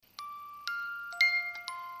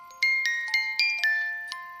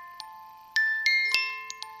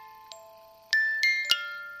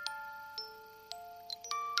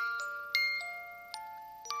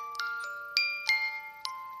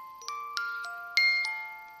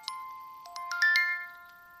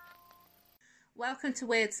Welcome to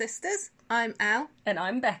Weird Sisters. I'm Al. And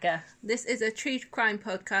I'm Becca. This is a true crime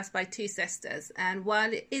podcast by two sisters, and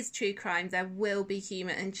while it is true crime, there will be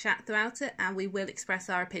humour and chat throughout it, and we will express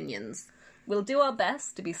our opinions. We'll do our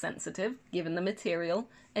best to be sensitive, given the material,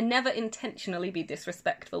 and never intentionally be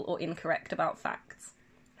disrespectful or incorrect about facts.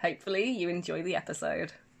 Hopefully you enjoy the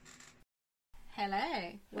episode.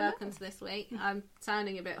 Hello. Welcome to this week. I'm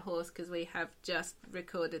sounding a bit hoarse because we have just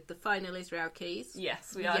recorded the final Israel Keys.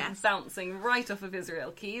 Yes, we are bouncing right off of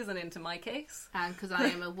Israel Keys and into my case. And because I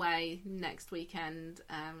am away next weekend,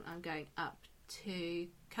 I'm going up to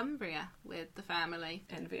Cumbria with the family.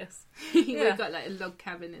 Envious. We've got like a log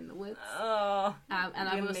cabin in the woods. Oh, and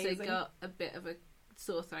I've also got a bit of a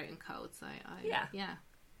sore throat and cold, so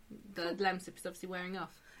the Lemsip is obviously wearing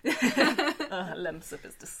off. Lemsip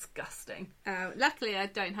is disgusting. Luckily, I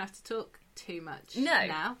don't have to talk too much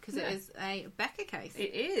now because it is a Becca case.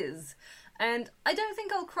 It is, and I don't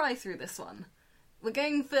think I'll cry through this one. We're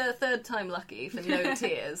going for third time lucky for no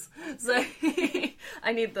tears, so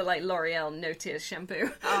I need the L'Oreal no tears shampoo.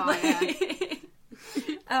 Oh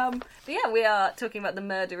yeah. But yeah, we are talking about the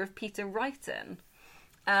murder of Peter Wrighton.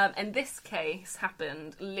 And this case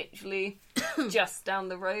happened literally just down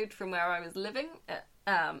the road from where I was living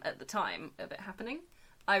at the time of it happening.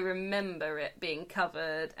 I remember it being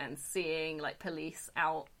covered and seeing police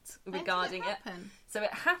out regarding it. So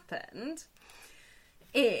it happened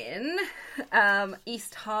in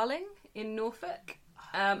East Harling in Norfolk.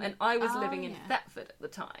 And I was living in Thetford at the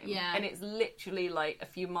time. Yeah. And it's literally a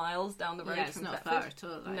few miles down the road from Thetford. Yeah, it's not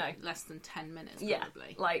far at all. No. Less than 10 minutes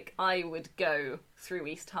probably. Yeah, I would go through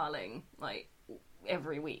East Harling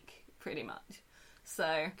every week, pretty much. So,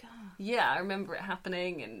 I remember it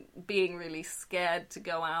happening and being really scared to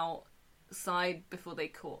go outside before they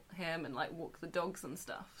caught him and walk the dogs and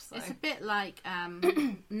stuff. So. It's a bit like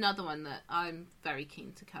another one that I'm very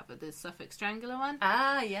keen to cover, the Suffolk Strangler one.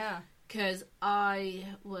 Ah, yeah. Because I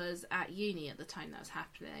was at uni at the time that was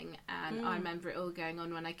happening, and I remember it all going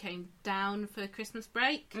on when I came down for Christmas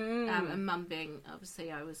break. And Mum being,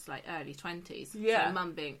 obviously, I was early 20s. Yeah. So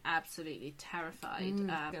Mum being absolutely terrified. I was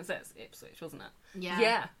going to say it's Ipswich, wasn't it? Yeah.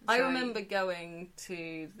 Yeah. I remember going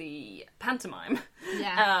to the pantomime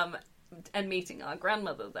and meeting our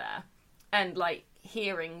grandmother there. And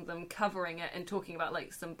hearing them covering it and talking about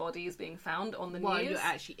some bodies being found on the news. While you're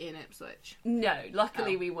actually in Ipswich. No,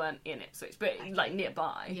 luckily we weren't in Ipswich, but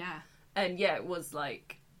nearby. Yeah. And it was I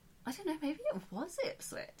don't know, maybe it was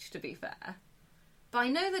Ipswich, to be fair. But I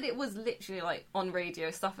know that it was literally on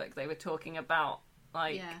Radio Suffolk they were talking about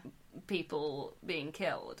people being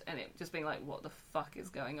killed and it just being what the fuck is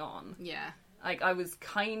going on? Yeah. I was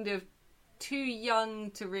kind of too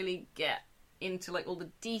young to really get into all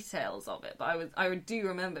the details of it, but I do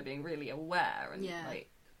remember being really aware and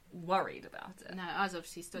worried about it. No, I was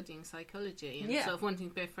obviously studying psychology and sort of wanting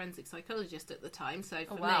to be a forensic psychologist at the time, so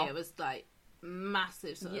for me it was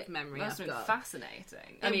massive sort of memory. That's I've got.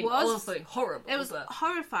 Fascinating. It was also horrible. It was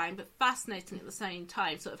horrifying, but fascinating at the same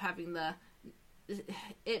time. Sort of having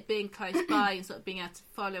it being close by and sort of being able to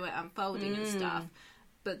follow it unfolding and stuff.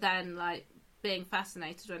 But then being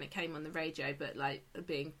fascinated when it came on the radio, but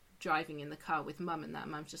being driving in the car with Mum and that,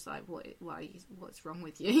 Mum's just what's wrong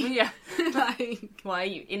with you? Yeah. Why are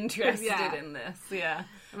you interested in this? Yeah.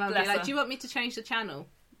 And Mum would be do you want me to change the channel?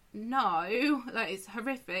 No. It's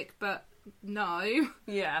horrific, but no.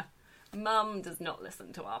 Yeah. Mum does not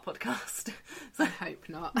listen to our podcast. So I hope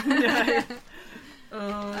not. No.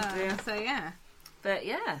 Oh dear. So yeah. But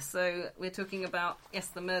yeah, so we're talking about,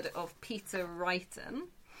 the murder of Peter Wrighton,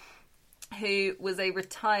 who was a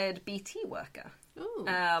retired BT worker. Ooh.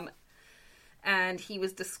 And he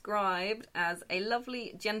was described as a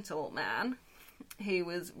lovely gentleman who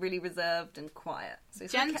was really reserved and quiet. So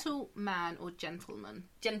gentleman or gentleman?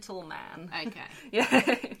 Gentleman. Okay.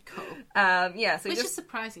 Yeah. Cool. So which is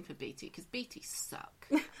surprising for BT, because BT suck.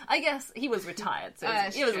 I guess he was retired, so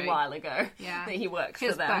it was a while ago that he worked for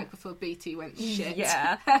them. Back before BT went shit.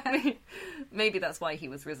 Yeah. Maybe that's why he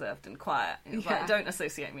was reserved and quiet. He was don't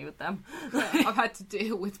associate me with them. I've had to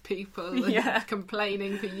deal with people and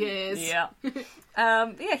complaining for years. Yeah.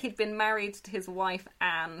 He'd been married to his wife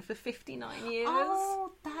Anne for 59 years.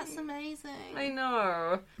 Oh, that's amazing. I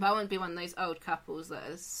know. But I want to be one of those old couples that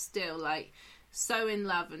are still so in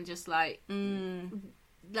love and just not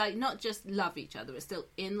just love each other, but still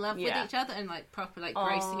in love with each other and proper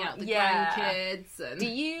gracing out the grandkids. And do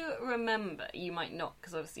you remember? You might not,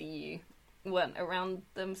 because obviously you weren't around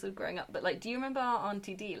them sort of growing up. But do you remember our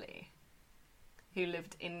Auntie Dealey, who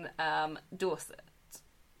lived in Dorset?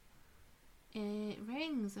 It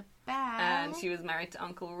rings a bell. And she was married to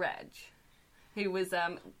Uncle Reg. who was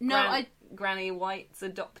No, Granny White's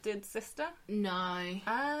adopted sister. No.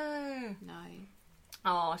 Oh. No.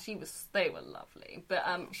 Oh, they were lovely. But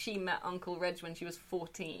she met Uncle Reg when she was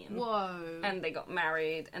 14. Whoa. And they got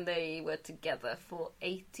married, and they were together for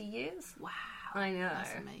 80 years. Wow. I know.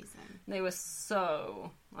 That's amazing. They were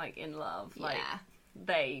so, like, in love. Like, Yeah.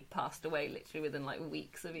 they passed away literally within, like,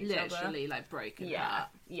 weeks of each other. Literally, like, broken Yeah. heart.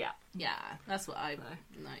 Yeah. Yeah. That's what I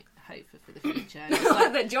like hope for the future. It's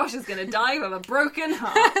like that Josh is going to die from a broken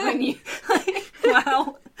heart when you...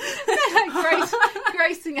 wow. Like,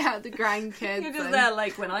 gracing out the grandkids. You're just there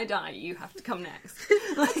like, when I die, you have to come next.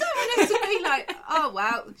 I don't want it to be like, oh,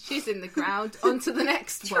 wow, she's in the ground, on to the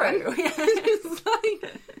next one. True. Yeah. It's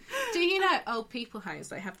like, do you know old people homes,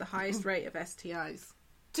 they have the highest rate of STIs?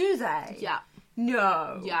 Do they? Yeah.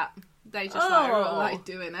 No. Yeah. They just are all like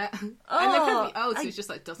doing it. And they're probably old, so it's just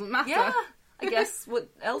like, doesn't matter. Yeah. I guess, what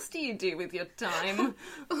else do you do with your time?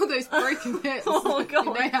 All those broken bits. Oh, God.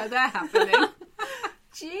 You know how they're happening.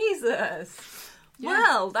 Jesus. Yeah.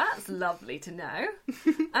 Well, that's lovely to know.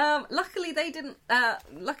 Luckily, they didn't.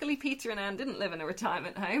 Luckily, Peter and Anne didn't live in a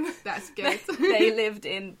retirement home. That's good. They lived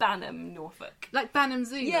in Banham, Norfolk. Like Banham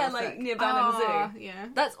Zoo. Yeah, Norfolk. like near Banham Zoo. Yeah.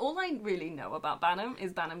 That's all I really know about Banham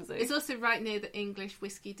is Banham Zoo. It's also right near the English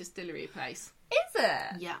whiskey distillery place. Is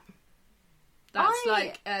it? Yeah. That's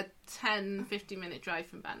like a 10-15 minute drive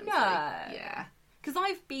from Banham Zoo. Yeah. Because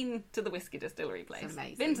I've been to the whiskey distillery place. It's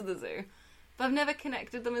amazing. Been to the zoo. But I've never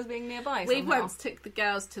connected them as being nearby. We somehow. once took the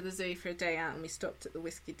girls to the zoo for a day out and we stopped at the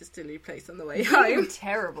whiskey distillery place on the way You're home.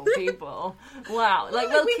 terrible people. Wow. Like,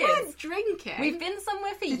 well, we kids. weren't drinking. We've been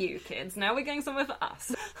somewhere for you, kids. Now we're going somewhere for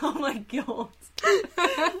us. Oh my god.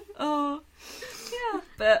 Oh. Yeah.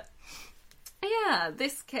 But, yeah,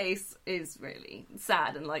 this case is really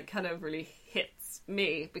sad and, like, kind of really hits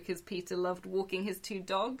me because Peter loved walking his two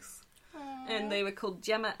dogs. Aww. And they were called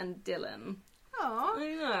Gemma and Dylan. Aww.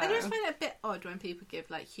 I know. I just find it a bit odd when people give,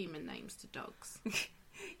 like, human names to dogs.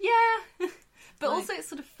 Yeah. But Like- also it's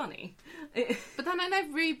sort of funny. But then I know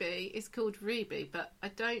Ruby is called Ruby, but I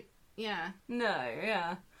don't... Yeah. No,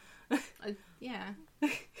 yeah. Yeah.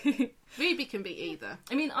 Ruby can be either.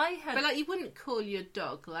 I mean, I had... But, like, you wouldn't call your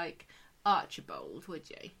dog, like, Archibald, would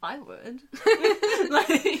you? I would.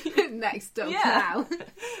 Next dog Yeah. now.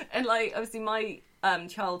 And, like, obviously my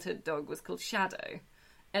childhood dog was called Shadow.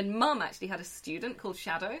 And Mum actually had a student called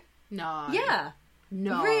Shadow. No. Yeah.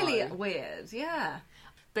 No. Really weird, yeah.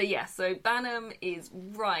 But yeah, so Banham is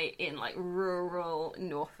right in, like, rural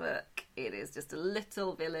Norfolk. It is just a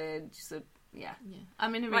little village, so... Yeah.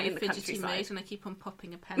 I'm in a Right really in the fidgety countryside. mood and I keep on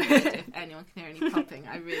popping a pen. If anyone can hear any popping,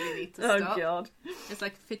 I really need to stop. God. It's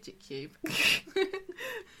like a fidget cube.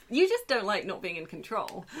 You just don't like not being in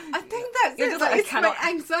control. I think that's You're it. just Like, like, it's my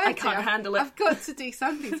anxiety. I can't handle it. I've got to do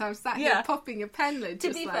something, so I'm sat Yeah. here popping a pen lid. To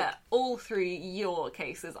just be like, fair, all through your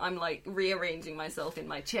cases, I'm like rearranging myself in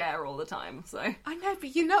my chair all the time, so. I know,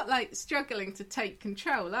 but you're not like struggling to take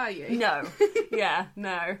control, are you? No. Yeah,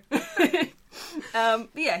 no.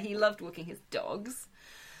 Yeah, he loved walking his dogs.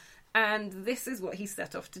 And this is what he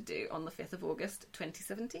set off to do on the 5th of August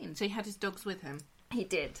 2017. So he had his dogs with him. He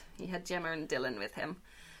did. He had Gemma and Dylan with him.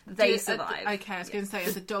 They survived. Okay, I was going to say,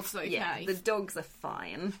 are the dogs okay? Yeah, the dogs are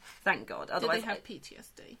fine. Thank God. Do Otherwise, they have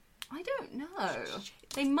PTSD? I don't know. Shit.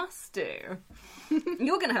 They must do.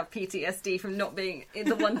 You're going to have PTSD from not being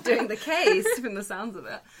the one doing the case, from the sounds of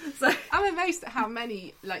it. So I'm amazed at how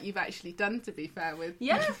many like you've actually done. To be fair, with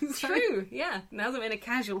yeah, So- true. Yeah, there hasn't been a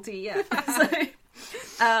casualty yet.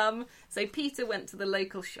 So Peter went to the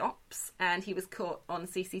local shops and he was caught on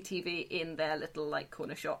CCTV in their little like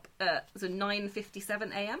corner shop. So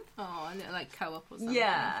 9:57 a.m. Oh, and it like co-op or something.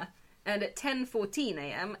 Yeah, and at 10:14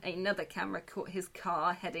 a.m. another camera caught his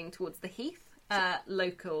car heading towards the Heath,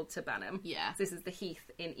 local to Banham. Yeah. This is the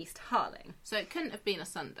Heath in East Harling. So it couldn't have been a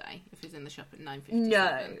Sunday if he's in the shop at 9:57.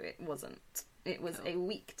 No, it wasn't. It was a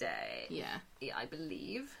weekday. Yeah. Yeah, I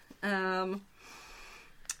believe.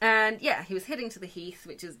 And yeah, he was heading to the Heath,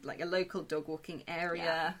 which is like a local dog walking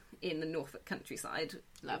area in the Norfolk countryside.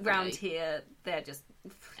 Lovely. Round here, they're just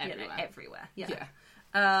Everywhere. everywhere. Yeah.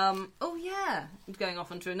 Yeah. Oh yeah, going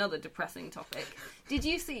off onto another depressing topic. Did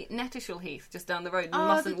you see Nettishall Heath just down the road? You Oh,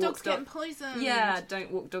 mustn't the walk dog's getting poisoned. Yeah,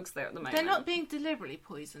 don't walk dogs there at the moment. They're not being deliberately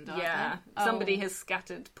poisoned, are Yeah, they? somebody Oh. has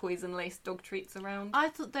scattered poison-laced dog treats around. I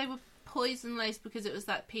thought they were poison laced because it was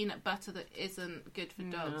that peanut butter that isn't good for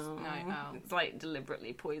dogs. No, oh. It's like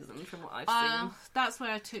deliberately poisoned from what I've seen. That's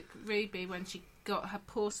where I took Ruby when she got her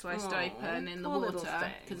paw sliced Oh, open in the poor little water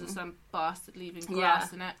thing. because of some bastard leaving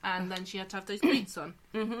grass in it, and then she had to have those boots on.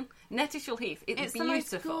 Nettishall Heath, It's beautiful. the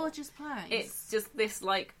most gorgeous place. It's just this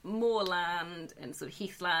like moorland and sort of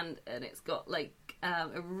heathland, and it's got like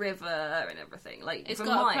a river and everything. Like It's for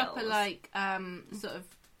got miles. a proper like sort of.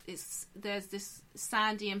 There's this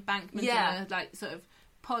sandy embankment and a like sort of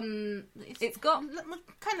pond. It's got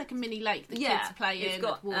kind of like a mini lake that kids play in. It's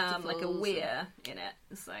got with waterfalls like a weir in it.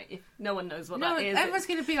 So if no one knows what No, that is, everyone's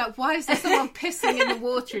going to be like, "Why is there someone pissing in the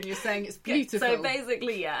water?" And you're saying it's beautiful. So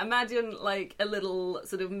basically, imagine like a little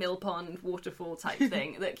sort of mill pond waterfall type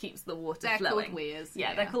thing that keeps the water they're flowing. called weirs.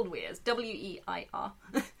 Yeah, they're called weirs. W-E-I-R.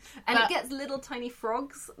 And it gets little tiny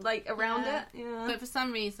frogs like around it. Yeah. But for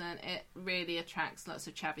some reason, it really attracts lots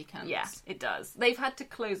of chavvy cunts. Yeah, it does. They've had to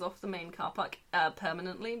close off the main car park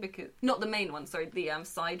permanently because not the main one, sorry, the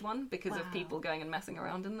side one because of people going and messing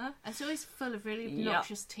around in there. And it's always full of really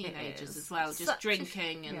obnoxious teenagers as well, just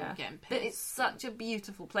drinking and getting pissed. But it's such a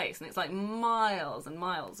beautiful place, and it's like miles and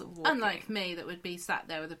miles of walking. Unlike me, that would be sat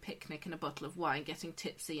there with a picnic and a bottle of wine, getting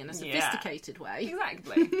tipsy in a sophisticated way.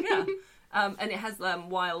 Exactly. Yeah. And it has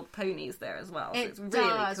wild ponies there as well. So it's really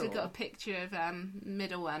does. cool. We've got a picture of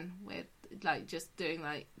middle one with like just doing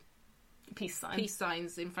like peace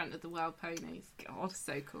signs in front of the wild ponies. God,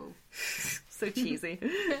 so cool. So cheesy.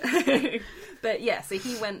 But yeah, so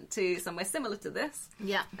he went to somewhere similar to this.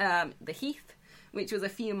 Yeah. The Heath, which was a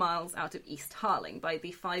few miles out of East Harling by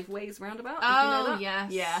the Five Ways roundabout. Oh, if you know that.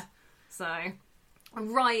 yes. Yeah. So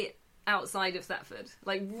right outside of Thetford,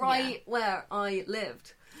 like right where I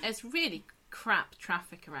lived. It's really crap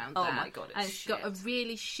traffic around there. Oh my god, and it's it's got a shit.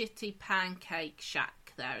 really shitty pancake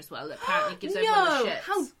shack there as well that apparently gives everyone the shits.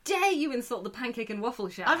 How dare you insult the pancake and waffle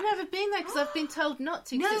shack? I've never been there because I've been told not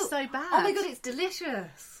to because it's so bad. Oh my god, it's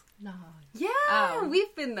delicious. No. Yeah,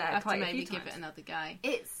 we've been there I have quite to a few maybe times. give it another go.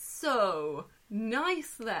 It's so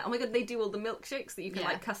nice there. Oh my god, they do all the milkshakes that you can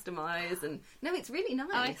like customise, and no, it's really nice.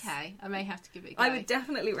 Oh, okay, I may have to give it a go. I would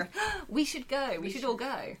definitely. We should go. We should all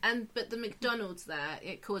go. But the McDonald's there,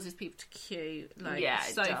 it causes people to queue like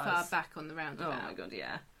it so does. far back on the roundabout. Oh my god,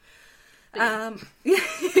 yeah.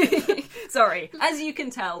 Sorry, as you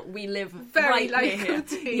can tell, we live Very right local near here.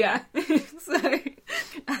 to you. Yeah.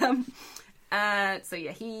 So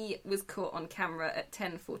yeah, he was caught on camera at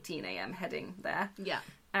 10:14 a.m. heading there. Yeah.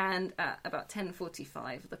 And at about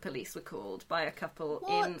 10:45, the police were called by a couple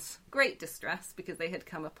What? in great distress because they had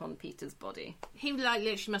come upon Peter's body. He like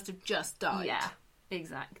literally must have just died. Yeah,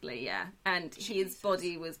 exactly, yeah. And his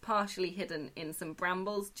body was partially hidden in some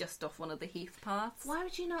brambles just off one of the heath paths. Why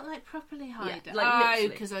would you not like properly hide it? like, Oh, literally.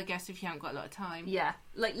 because I guess if you haven't got a lot of time. Yeah,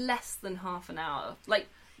 like less than half an hour. Like,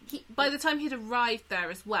 By the time he'd arrived there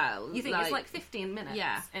as well, you think it's like 15 minutes.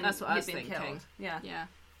 Yeah, and that's what I was he'd been thinking. killed. Yeah. Yeah.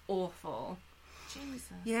 Awful.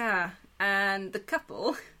 Jesus. Yeah. And the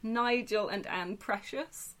couple, Nigel and Anne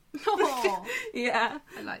Precious, Oh, yeah,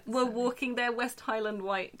 I like were walking their West Highland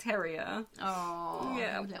White Terrier. Oh,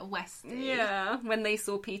 Yeah. little Westie. Yeah, when they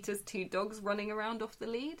saw Peter's two dogs running around off the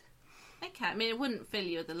lead. Okay, I mean, it wouldn't fill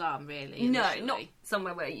you with alarm, really. No, initially. not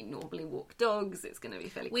somewhere where you normally walk dogs. It's going to be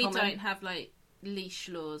fairly We common. don't have, like, leash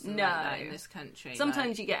laws and No. like that in this country.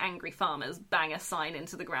 Sometimes you get angry farmers bang a sign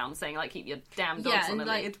into the ground saying, like, keep your damn dogs Yeah, on and, the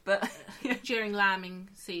like, lead, but... like, during lambing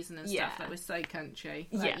season and stuff, Yeah. like, we're so country.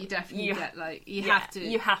 Like, Yeah. you definitely You- get, like, you yeah, have to...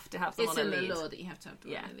 You have to have them it's on a in lead. the law that you have to have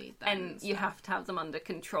them Yeah, on a lead. then and you stuff. have to have them under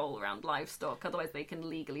control around livestock, otherwise they can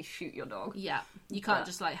legally shoot your dog. Yeah, you can't But-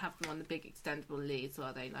 just, like, have them on the big extendable leads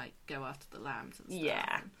while they, like, go after the lambs and stuff.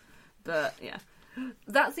 Yeah, but yeah.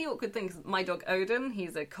 That's the awkward thing, 'cause my dog Odin,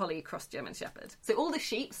 he's a collie cross German Shepherd. So all the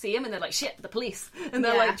sheep see him and they're like, shit, the police. And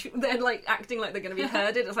they're Yeah. they're like acting like they're going to be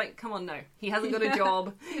herded. It's like, come on, no. He hasn't got a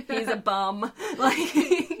job. He's a bum. Like,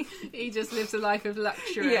 He just lives a life of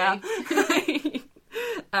luxury. yeah.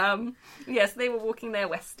 Yes, they were walking their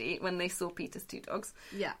Westie when they saw Peter's two dogs.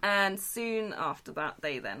 Yeah. And soon after that,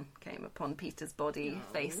 they then came upon Peter's body,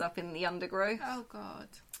 face up in the undergrowth. Oh, God.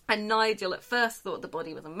 And Nigel at first thought the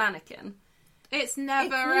body was a mannequin. It's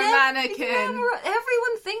never a It's mannequin.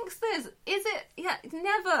 Everyone thinks this. Is it? Yeah, it's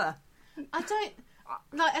never. I don't...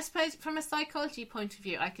 Like, I suppose from a psychology point of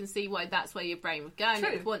view, I can see why that's where your brain would go. And True.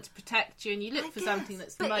 it would want to protect you, and you look I for guess, something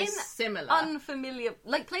that's but most in similar. Unfamiliar,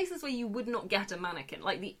 like places where you would not get a mannequin,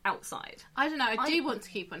 like the outside. I don't know. I do want to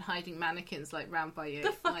keep on hiding mannequins like round by your,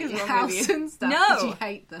 The fuck like, is your wrong house with you? and stuff. No. 'cause you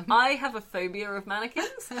hate them. I have a phobia of mannequins,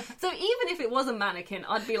 so even if it was a mannequin,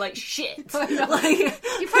 I'd be like, shit. I know. Like,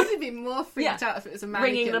 You'd probably be more freaked Yeah. out if it was a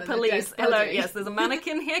mannequin. ringing the than a police. dead Hello, body. yes, there's a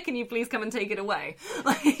mannequin here. Can you please come and take it away?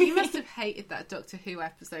 Like, You must have hated that Doctor Who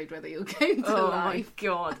episode where they all came to oh life. my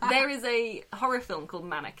god. There is a horror film called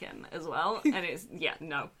Mannequin as well, and it's,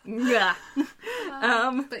 no. Yeah.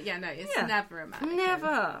 But yeah, no, it's Yeah. never a mannequin.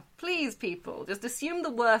 Never. Please, people, just assume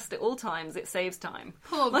the worst at all times. It saves time.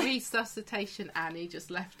 Poor resuscitation Annie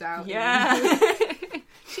just left out. Yeah.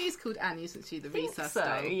 She's called Annie, isn't she? The resus So,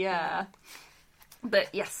 doll. yeah.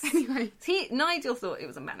 But yes, Anyway. Nigel thought it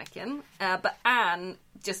was a mannequin, but Anne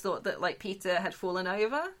just thought that like Peter had fallen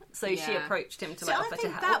over, so she approached him to So like I offer to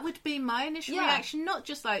think help. that would be my initial reaction, not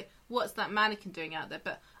just like, what's that mannequin doing out there,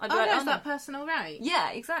 but is that person all right?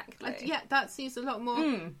 Yeah, exactly. That seems a lot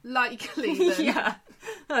more likely than... Yeah,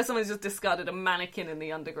 someone's just discarded a mannequin in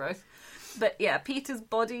the undergrowth. But yeah, Peter's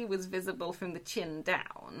body was visible from the chin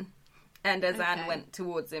down. And as Anne went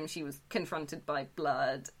towards him, she was confronted by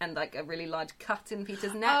blood and like a really large cut in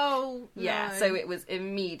Peter's neck. Oh, yeah. no. So it was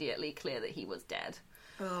immediately clear that he was dead.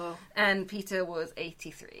 Oh. And Peter was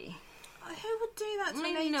 83. Who would do that to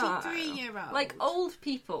an 83-year-old? Like, old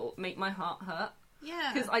people make my heart hurt.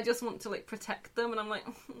 Yeah. Because I just want to, like, protect them, and I'm like,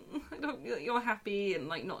 I don't feel that you're happy and,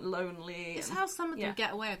 like, not lonely. It's how some of them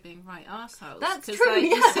get away with being right arseholes. That's true, like,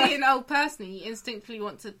 you see an old person and you instinctively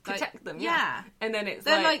want to, like... protect them, yeah. And then it's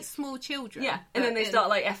They're like small children. Yeah, and then they start,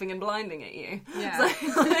 like, effing and blinding at you. Yeah.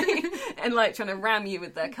 So, and, like, trying to ram you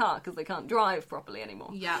with their car because they can't drive properly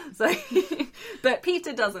anymore. Yeah. So, but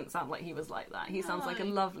Peter doesn't sound like he was like that. He sounds like a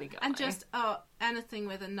lovely guy. And just, anything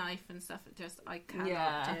with a knife and stuff, I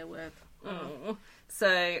cannot deal with. Oh.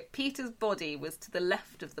 So Peter's body was to the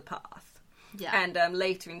left of the path. Yeah. And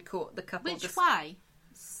later in court, the couple... Which way?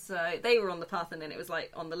 So they were on the path, and then it was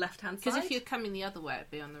like on the left-hand side. Because if you're coming the other way,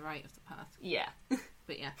 it'd be on the right of the path. Yeah.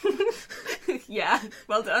 But yeah. Yeah,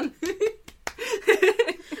 well done.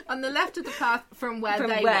 On the left of the path from where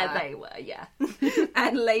they were, yeah.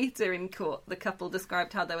 And later in court, the couple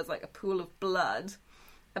described how there was like a pool of blood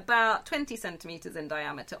about 20 centimetres in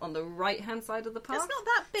diameter on the right-hand side of the path. It's not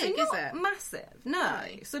that big, so is not it? Massive. No.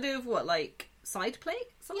 Sort of, like, side plate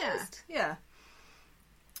sized? Yeah.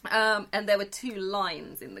 And there were 2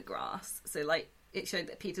 lines in the grass. So, like, it showed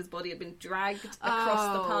that Peter's body had been dragged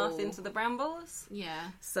across the path into the brambles.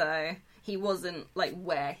 Yeah. So, he wasn't, like,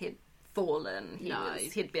 where he'd fallen.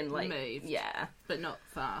 He'd been, like... moved. Yeah. But not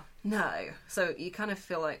far. No. So, you kind of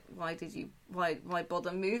feel like, why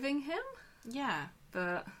bother moving him? Yeah.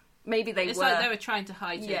 But maybe it's like they were trying to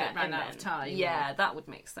hide it and ran out of time. Yeah, that would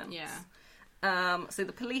make sense. Yeah. So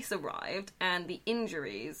the police arrived, and the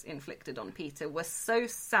injuries inflicted on Peter were so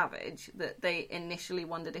savage that they initially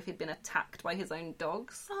wondered if he'd been attacked by his own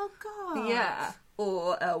dogs. Oh, God. Yeah.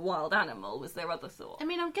 Or a wild animal was their other thought. I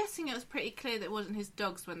mean, I'm guessing it was pretty clear that it wasn't his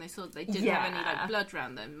dogs when they saw that they didn't have any like blood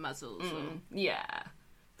around their muzzles. Yeah.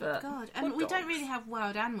 But God, and we don't really have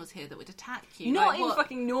wild animals here that would attack you. Not in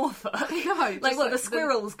fucking Norfolk. No, like what, the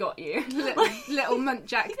squirrels got you? Little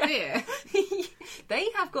muntjac deer. They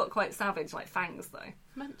have got quite savage, like, fangs, though.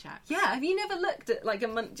 Muntjacs? Yeah, have you never looked at, like, a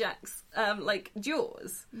muntjac's, like,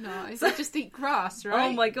 jaws? No, they just eat grass, right?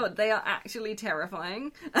 Oh my God, they are actually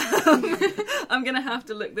terrifying. I'm going to have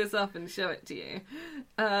to look this up and show it to you.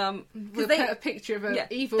 We'll put a picture of an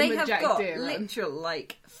evil muntjac deer. They have got literal,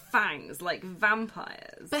 like, fangs, like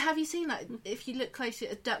vampires. But have you seen that? If you look closely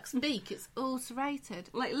at a duck's beak, it's all serrated.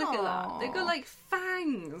 Like, look at that. They've got, like,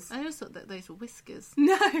 fangs. I always thought that those were whiskers.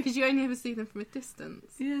 No. Because you only ever see them from a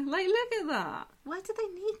distance. Yeah, like, look at that. Why do they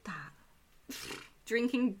need that?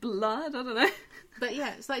 Drinking blood? I don't know. But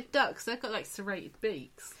yeah, it's like ducks. They've got, like, serrated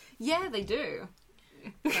beaks. Yeah, they do.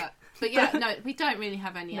 But yeah, no, we don't really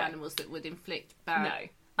have any animals that would inflict bad...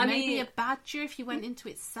 No. Maybe a badger if you went into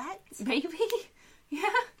its set? Maybe. Yeah.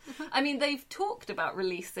 I mean, they've talked about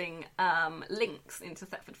releasing lynx into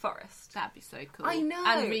Thetford Forest. That'd be so cool. I know.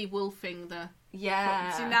 And re-wolfing the...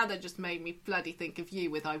 Yeah. So now that just made me bloody think of you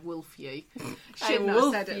with I wolf you. Shouldn't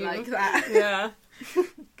have said it like that. Yeah.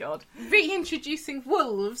 God. Reintroducing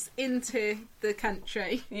wolves into the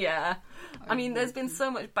country. Yeah. I mean, there's been so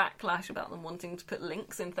much backlash about them wanting to put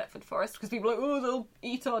lynx in Thetford Forest because people are like, oh, they'll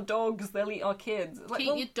eat our dogs, they'll eat our kids. It's like,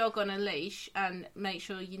 keep your dog on a leash and make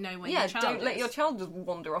sure you know when your child don't let your child just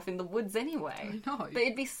wander off in the woods anyway. I know. But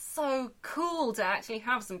it'd be so cool to actually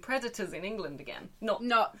have some predators in England again. Not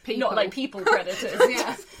people. Not like people predators,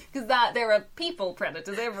 yeah. Because there are people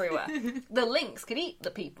predators everywhere. The lynx could eat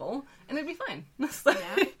the people and it'd be fine. So,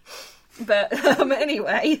 yeah. But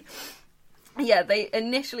anyway... Yeah, they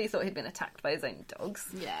initially thought he'd been attacked by his own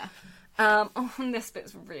dogs. Yeah. And this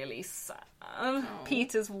bit's really sad.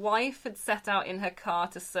 Peter's wife had set out in her car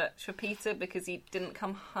to search for Peter because he didn't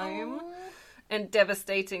come home. And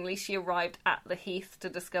devastatingly, she arrived at the Heath to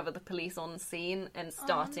discover the police on scene and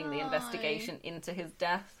starting the investigation into his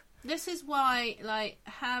death. This is why, like,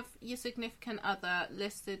 have your significant other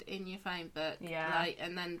listed in your phone book. Yeah. Like,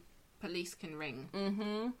 and then police can ring.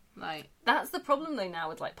 Mm-hmm. Like, that's the problem though now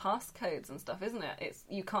with like passcodes and stuff, isn't it?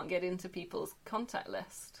 You can't get into people's contact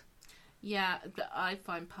list. Yeah, but I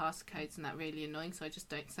find passcodes and that really annoying, so I just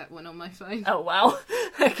don't set one on my phone. Oh wow.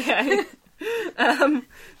 Okay.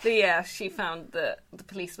 But yeah, she found that the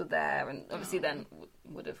police were there, and obviously then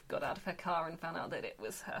would have got out of her car and found out that it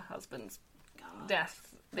was her husband's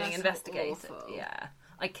death being investigated. So awful. Yeah.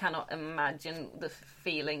 I cannot imagine the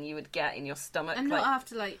feeling you would get in your stomach. And not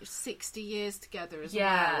after, 60 years together as well.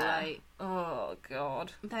 Yeah. Oh,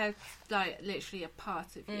 God. They're, literally a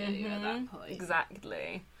part of you at that point.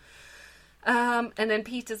 Exactly. And then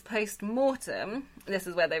Peter's post-mortem, this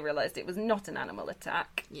is where they realised it was not an animal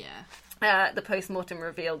attack. Yeah. The post-mortem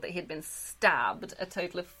revealed that he'd been stabbed a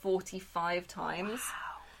total of 45 times. Wow.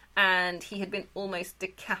 And he had been almost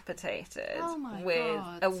decapitated with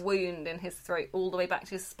God. a wound in his throat all the way back to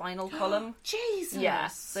his spinal column. Jesus! Yeah,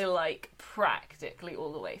 so practically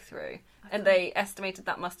all the way through. And they estimated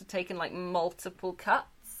that must have taken multiple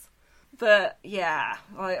cuts. But yeah,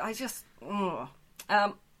 I just...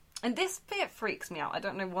 and this bit freaks me out. I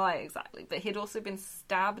don't know why exactly, but he'd also been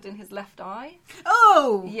stabbed in his left eye.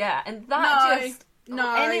 Oh! Yeah, and that just...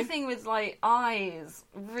 No. Anything with eyes,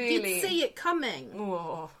 really... You'd see it coming.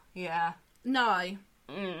 Oh, yeah. No. I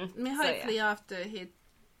mean, hopefully after he'd...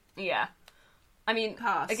 Yeah. I mean,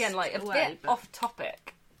 passed again, a away, bit off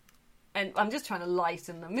topic. And I'm just trying to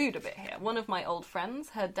lighten the mood a bit here. One of my old friends,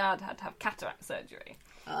 her dad had to have cataract surgery.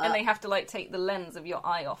 And they have to, take the lens of your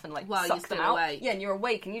eye off and, suck them out. Awake. Yeah, and you're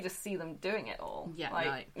awake and you just see them doing it all.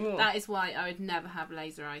 Yeah, no. That is why I would never have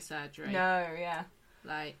laser eye surgery. No, yeah.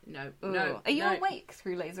 No. Are you awake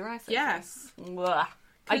through laser eye surgery? Yes. Blah.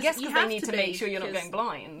 I guess because they need to make sure you're not going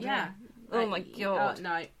blind. Yeah. Oh my God.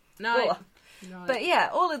 No. No. But yeah,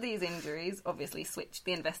 all of these injuries obviously switched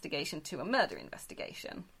the investigation to a murder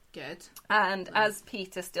investigation. Good. And as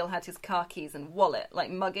Peter still had his car keys and wallet,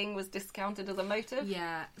 mugging was discounted as a motive.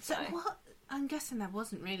 Yeah. So what? I'm guessing there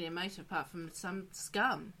wasn't really a motive apart from some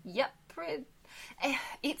scum. Yep.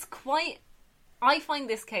 It's quite... I find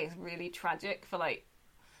this case really tragic for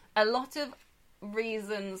a lot of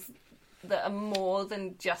reasons that are more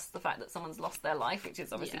than just the fact that someone's lost their life, which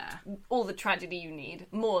is obviously all the tragedy you need,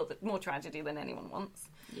 more tragedy than anyone wants.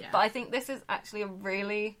 Yeah. But I think this is actually a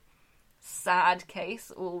really sad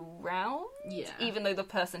case all round. Yeah. Even though the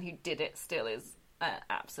person who did it still is an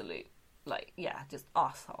absolute, just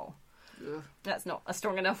asshole. Ugh. That's not a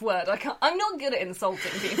strong enough word. I'm not good at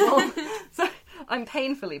insulting people. So I'm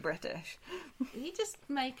painfully British. You just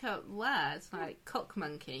make up words like cock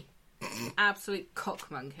monkey. Absolute cock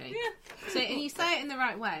monkey. Yeah. So, and you say it in the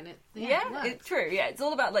right way, and it works. It's true. Yeah, it's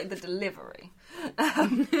all about the delivery.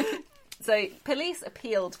 So police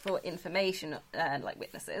appealed for information and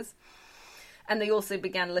witnesses, and they also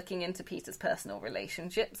began looking into Peter's personal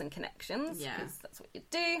relationships and connections. Yeah, because that's what you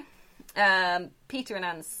do. Peter and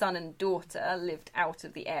Anne's son and daughter lived out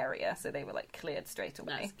of the area, so they were cleared straight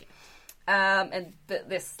away. That's good. But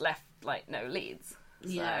this left no leads.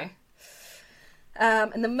 Yeah.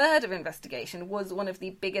 And the murder investigation was one of the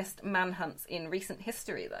biggest manhunts in recent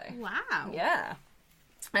history, though. Wow. Yeah.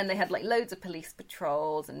 And they had loads of police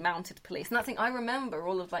patrols and mounted police. And that's the thing, I remember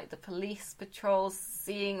all of the police patrols,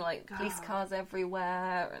 seeing police cars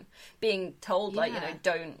everywhere and being told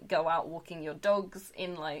don't go out walking your dogs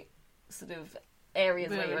in sort of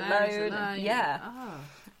areas where you're alone. Yeah. Oh.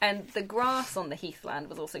 And the grass on the heathland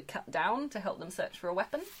was also cut down to help them search for a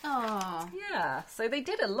weapon. Oh. Yeah, so they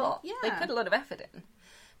did a lot. Yeah. They put a lot of effort in.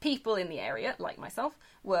 People in the area, like myself,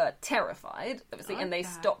 were terrified, obviously, and they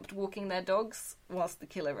stopped walking their dogs whilst the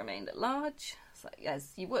killer remained at large. So,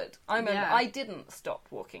 as you would. I remember I didn't stop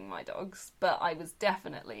walking my dogs, but I was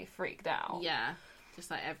definitely freaked out. Yeah,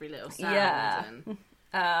 just every little sound. Yeah. And...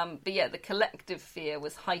 but yeah, the collective fear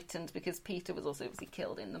was heightened because Peter was also obviously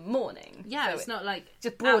killed in the morning. Yeah, so it's not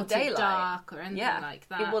just broad daylight, dark or anything like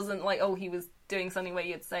that. It wasn't he was doing something where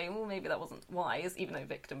you'd say, well, maybe that wasn't wise, even though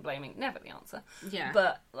victim blaming never the answer. Yeah,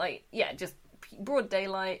 but just broad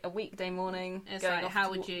daylight, a weekday morning. It's how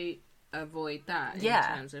would you avoid that? In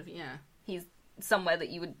terms of he's somewhere that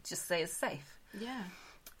you would just say is safe. Yeah.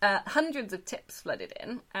 Hundreds of tips flooded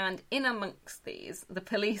in amongst these, the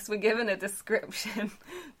police were given a description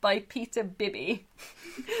by Peter Bibby.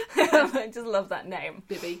 I just love that name.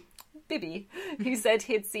 Bibby, who said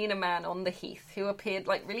he'd seen a man on the heath who appeared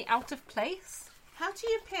really out of place. How do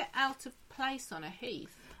you appear out of place on a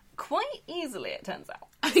heath? Quite easily, it turns out.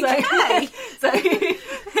 Okay.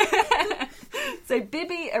 So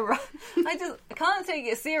Bibby arrived. I can't take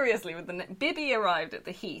it seriously with the Bibby arrived at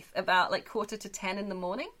the heath about 9:45 in the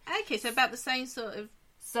morning. Okay, so about the same sort of.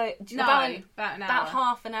 So about an hour. About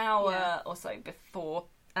half an hour or so before.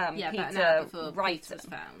 About an Peter hour before Wrighton Peter was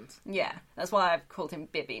found. Yeah, that's why I've called him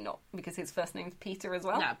Bibby, not because his first name's Peter as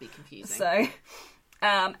well. That'd be confusing. So,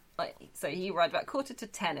 so he arrived about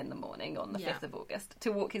 9:45 in the morning on the 5th of August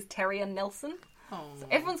to walk his terrier Nelson. Oh. So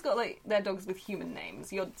everyone's got like their dogs with human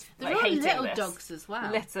names. You're They're like all hating little this. dogs as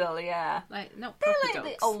well. Little, yeah. Like, not They're proper like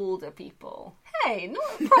dogs. the older people. Hey,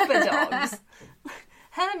 not proper dogs.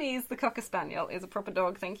 Hermes, the Cocker Spaniel, is a proper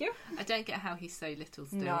dog, thank you. I don't get how he's so little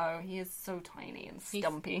still. No, he is so tiny and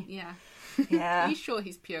stumpy. Yeah. Yeah. Are you sure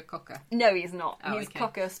he's pure cocker? No, he's not. Oh, He's okay.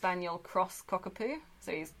 Cocker Spaniel cross Cockapoo.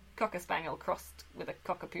 So he's Cocker Spaniel crossed with a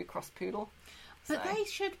Cockapoo cross poodle. But So- they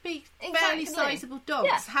should be Exactly. fairly sizable dogs.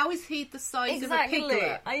 Yeah. How is he the size Exactly. of a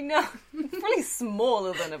piglet? I know. Probably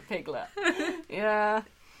smaller than a piglet. Yeah.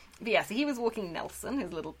 But yeah, so he was walking Nelson,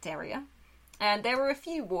 his little terrier. And there were a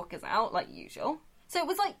few walkers out, like usual. So it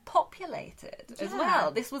was like populated as Yeah.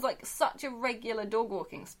 well. This was like such a regular dog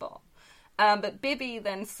walking spot. But Bibby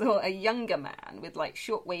then saw a younger man with like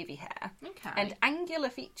short wavy hair Okay. and angular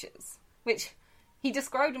features, which he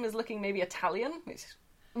described him as looking maybe Italian, which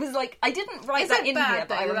was like, I didn't write Is that it in bad, here, but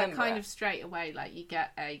though, I that remember kind it. of straight away, like, you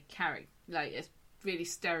get a character, like, a really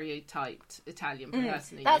stereotyped Italian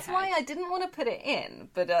person in That's your why head. I didn't want to put it in,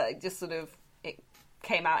 but just sort of, it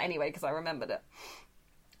came out anyway because I remembered it.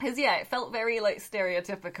 Because, yeah, it felt very, like,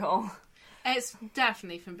 stereotypical. It's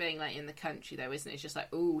definitely from being, like, in the country, though, isn't it? It's just like,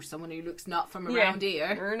 oh, someone who looks not from around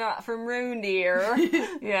here. You're not from round here.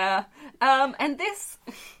 Yeah. And this...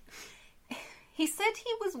 He said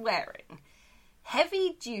he was wearing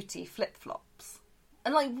heavy-duty flip-flops.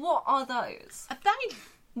 And, like, what are those? Are they...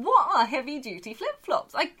 What are heavy-duty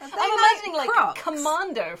flip-flops? I'm they imagining, like like, Crocs?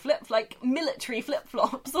 commando like, military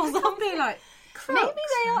flip-flops or something. Probably, like, Crocs, Maybe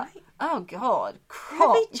they are... right? Oh, God.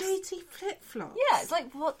 Crocs. Heavy-duty flip-flops. Yeah, it's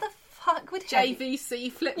like, what the fuck would heavy...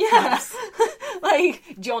 JVC Yeah. flip-flops.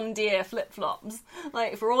 Like, John Deere flip-flops.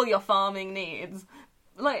 Like, for all your farming needs.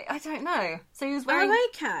 Like, I don't know. So he was wearing... Oh,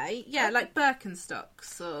 okay. Yeah, like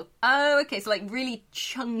Birkenstocks or Oh, okay, so like really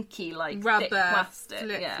chunky, like rubber thick plastic.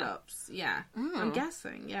 flip-flops. Yeah. I'm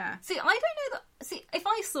guessing, yeah. See, I don't know that... See, if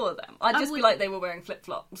I saw them, I'd I just be would- like they were wearing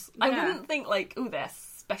flip-flops. I Yeah. wouldn't think like, oh, they're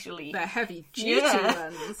specially... They're heavy-duty Yeah.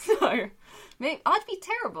 ones. No. Maybe, I'd be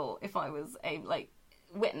terrible if I was a, like,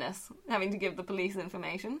 witness having to give the police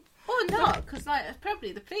information. Or not, because like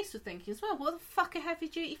probably the police were thinking as well, what the fuck are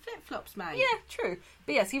heavy-duty flip-flops, mate? Yeah, true.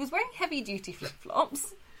 But yes, he was wearing heavy-duty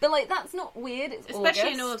flip-flops. But, like, that's not weird. It's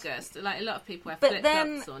Especially in August. August. Like, a lot of people have But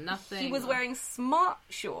then flip-flops or nothing. he was or- wearing smart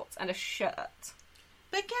shorts and a shirt.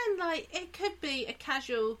 But again, like, it could be a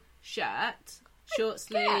casual shirt, short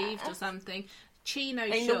sleeved or guess. something, chino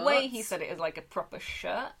In shorts. the way he said it is like a proper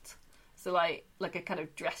shirt. So, like a kind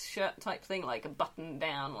of dress shirt type thing, like a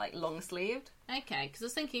button-down, like, long-sleeved. Okay, because I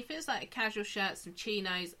was thinking if it's like a casual shirt, some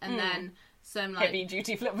chinos, and then some like...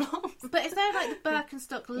 Heavy-duty flip-flops. But is there like the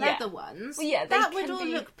Birkenstock leather ones? Well, yeah, they that would can all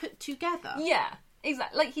be- look put together. Yeah,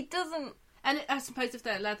 exactly. Like, he doesn't... And I suppose if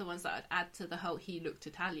they're leather ones, that would add to the whole he looked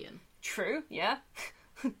Italian. True, yeah.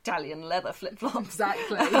 Italian leather flip-flops.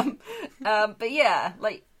 Exactly. But yeah,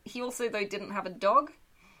 like, he also, though, didn't have a dog.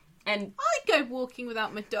 And I'd go walking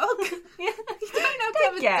without my dog. yeah, You don't have to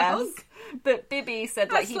have a dog. But Bibby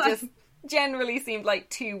said like That's he like- just generally seemed like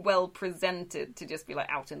too well presented to just be like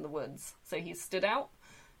out in the woods. So he stood out.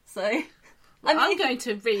 So I'm going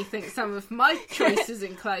to rethink some of my choices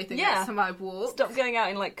in clothing Yeah. next time I walk. stop going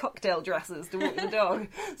out in like cocktail dresses to walk the dog.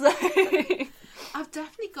 So I've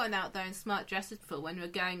definitely gone out there in smart dresses before when we're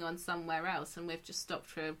going on somewhere else and we've just stopped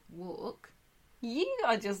for a walk. you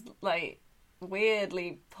are just like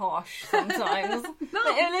weirdly posh sometimes.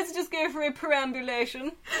 Like, let's just go for a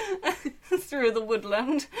perambulation through the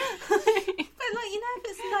woodland. But like, you know, if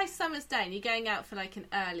it's a nice summer's day and you're going out for like an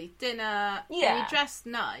early dinner and Yeah. you're dressed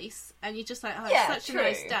nice and you're just like, oh, Yeah, it's such true. a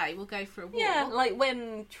nice day, we'll go for a walk. Yeah, like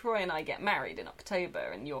when Troy and I get married in October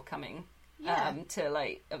and you're coming Yeah. to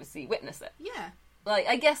like obviously witness it. Yeah. Like,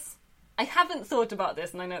 I guess I haven't thought about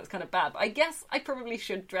this and I know it's kind of bad, but I guess I probably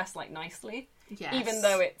should dress like nicely. Yes. Even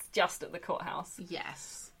though it's just at the courthouse.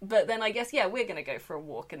 Yes. But then I guess, yeah, we're going to go for a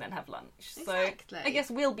walk and then have lunch. So Exactly. I guess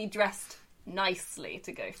we'll be dressed nicely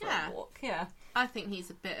to go for Yeah. a walk. Yeah. I think he's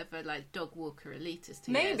a bit of a like dog walker elitist.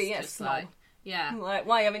 He Maybe, is, yeah, just snob. like, yeah. Like,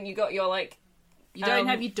 why haven't you got your, like... You don't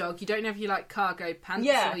have your dog, you don't have your like cargo pants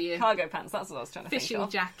Yeah, or your cargo pants, that's what I was trying to fishing think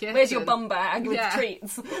of. jacket. Where's your and- bum bag with Yeah.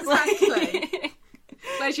 treats? Exactly.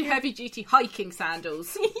 Where's your heavy duty hiking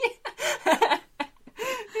sandals?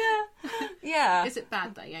 Yeah. Is it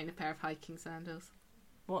bad that you own a pair of hiking sandals?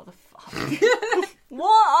 What the fuck?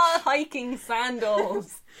 What are hiking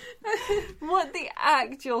sandals? What the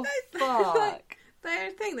actual fuck? They're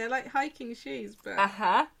a thing, they're like hiking shoes, but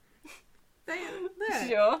Uh-huh. they're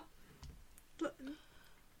Sure.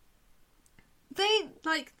 they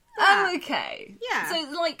Oh, okay. Yeah.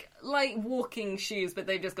 So like walking shoes, but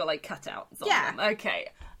they've just got like cutouts on Yeah. them. Okay.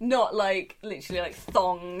 Not like literally like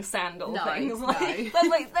thong sandal No, things. no. They're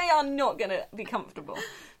like they are not gonna be comfortable.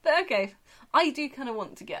 But okay. I do kind of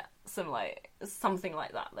want to get some like something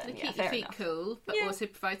like that then. To Yeah, keep your fair feet enough. cool, but Yeah. also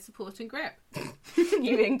provide support and grip.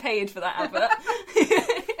 You being paid for that advert.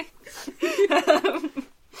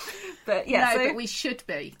 But yeah, no, so but we should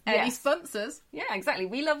be. Any Yes. sponsors? yeah, exactly.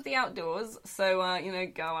 We love the outdoors, so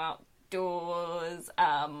go outdoors.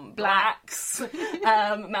 Blacks,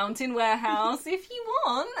 Mountain Warehouse, if you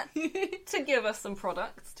want to give us some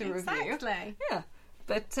products to review. Exactly. Yeah,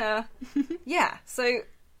 but yeah. So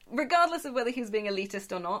regardless of whether he was being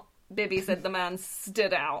elitist or not, Bibby said the man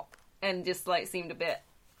stood out and just like seemed a bit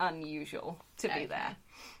unusual to be Okay. there.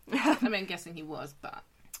 I mean, I'm guessing he was, but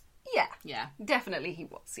Yeah. yeah. Definitely he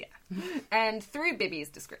was, yeah. And through Bibby's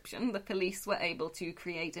description, the police were able to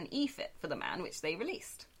create an e-fit for the man, which they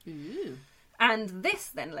released. Ooh. And this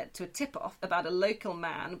then led to a tip-off about a local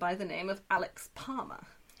man by the name of Alex Palmer.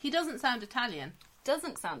 He doesn't sound Italian.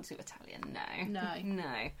 Doesn't sound too Italian, no. No.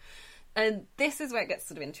 No. And this is where it gets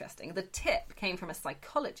sort of interesting. The tip came from a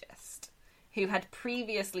psychologist who had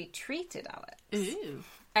previously treated Alex. Ooh.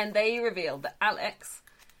 And they revealed that Alex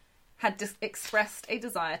had expressed a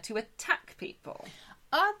desire to attack people.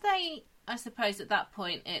 Are they... I suppose at that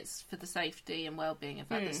point it's for the safety and well-being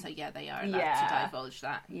of others, so yeah, they are allowed Yeah. to divulge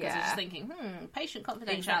that. Because Yeah. you're just thinking, patient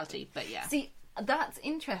confidentiality, Exactly. but yeah. See, that's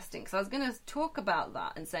interesting, because I was going to talk about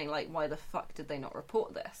that and saying, like, why the fuck did they not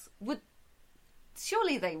report this?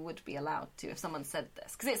 Surely they would be allowed to if someone said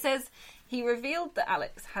this. Because it says, he revealed that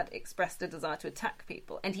Alex had expressed a desire to attack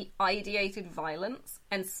people, and he ideated violence,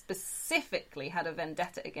 and specifically had a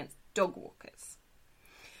vendetta against dog walkers.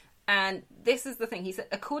 And this is the thing, he said,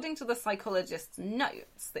 according to the psychologist's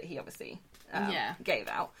notes that he obviously gave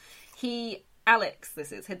out, Alex,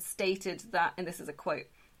 had stated that, and this is a quote,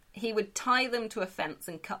 he would tie them to a fence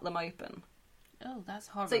and cut them open. Oh, that's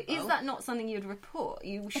horrible. So is that not something you'd report?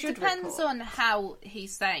 You should It depends report. on how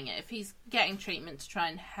he's saying it. If he's getting treatment to try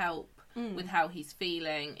and help with how he's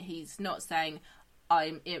feeling, he's not saying,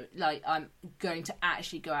 I'm going to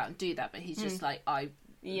actually go out and do that, but he's just like, I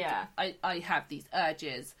have these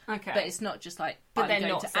urges. Okay. But it's not just like, But I'm they're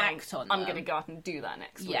going not to saying, act on I'm them. going to go out and do that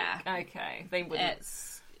next week. Yeah. Okay. They wouldn't.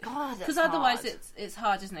 It's... God, Because that's otherwise hard. it's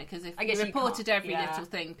hard, isn't it? Because if I guess you you reported can't- every yeah. little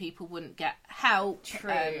thing, people wouldn't get help.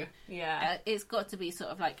 True. Yeah. It's got to be sort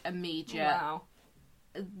of like immediate. Wow.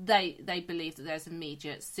 They believe that there's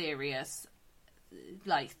immediate, serious,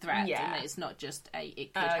 like threat, Yeah. and it's not just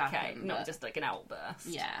it could Okay. happen. Not but- just like an outburst.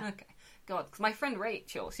 Yeah. Okay. God, because my friend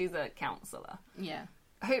Rachel, she's a counsellor. yeah.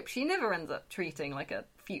 I hope she never ends up treating like a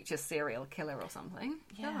future serial killer or something.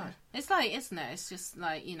 Yeah. God. It's like, isn't it? It's just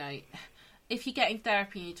like, if you're getting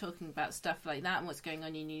therapy and you're talking about stuff like that and what's going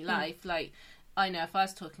on in your life, like, I know if I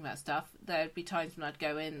was talking about stuff, there'd be times when I'd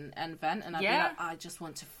go in and vent and I'd be like, I just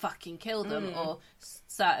want to fucking kill them, or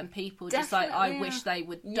certain people just like, I Definitely, wish they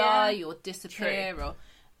would yeah. die or disappear,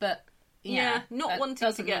 but not that wanting to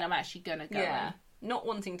doesn't get- mean I'm actually gonna go Yeah. in. Not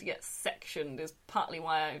wanting to get sectioned is partly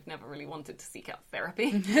why I've never really wanted to seek out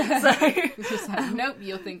therapy. So, It's just like, nope,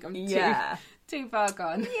 you'll think I'm yeah. too far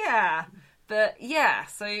gone. Yeah. But yeah,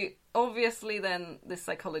 so obviously then this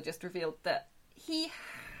psychologist revealed that he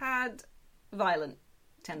had violent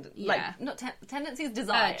tendencies. Yeah. Like, not tendencies,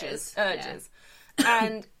 desires. Urges.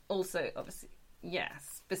 And also, obviously,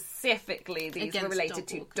 specifically these were Against related dog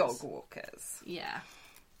to walkers. dog walkers. Yeah.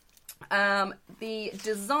 The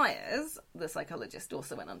desires, the psychologist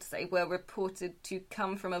also went on to say, were reported to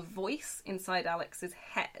come from a voice inside Alex's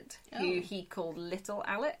head, who he called Little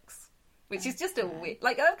Alex, which is just a weird...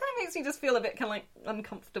 Like, that kind of makes me just feel a bit kind of, like,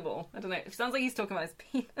 uncomfortable. I don't know. It sounds like he's talking about his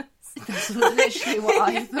penis. That's literally what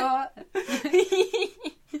I thought.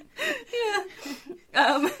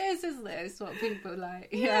 This is this, what people like.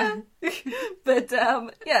 Yeah. But,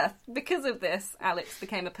 because of this, Alex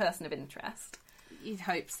became a person of interest. You'd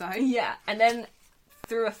hope so. Yeah, and then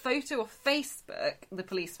through a photo of Facebook, the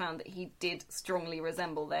police found that he did strongly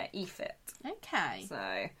resemble their e-fit. Okay.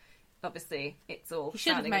 So, obviously, it's all He should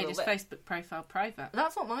have sounding made a his little bit... Facebook profile private.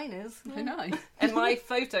 That's what mine is. I know. And my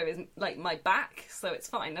photo is, like, my back, so it's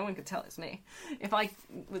fine. No one can tell it's me. If I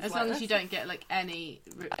was As like long as this- you don't get, like, any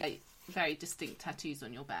very distinct tattoos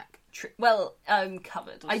on your back. Well, I'm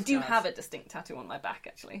covered. I do scars. have a distinct tattoo on my back,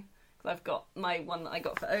 actually. Because I've got my one that I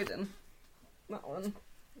got for Odin. That one.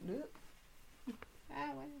 Oh,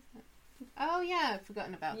 what is that? Oh, yeah, I've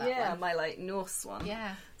forgotten about that Yeah, one. my, like, Norse one.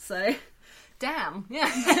 Yeah. So, damn.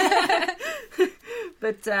 Yeah.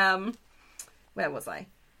 But, where was I?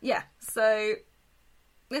 Yeah, so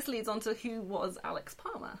this leads on to who was Alex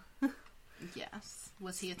Palmer. Yes.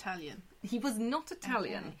 Was he Italian? He was not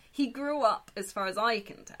Italian. Okay. He grew up, as far as I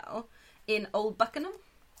can tell, in Old Buckingham.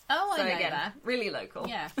 Oh, So I know again, that. really local.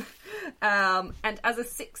 Yeah. And as a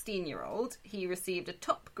 16-year-old, he received a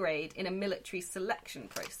top grade in a military selection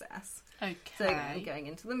process. Okay. So again, going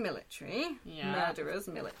into the military, Yeah. murderers,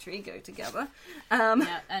 military go together.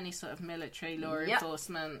 Yeah, any sort of military law Yep.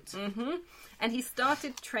 enforcement. And he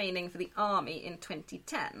started training for the army in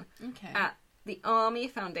 2010 Okay. at the Army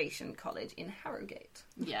Foundation College in Harrogate.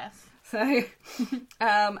 Yes. So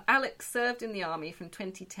Alex served in the army from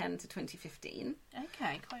 2010 to 2015.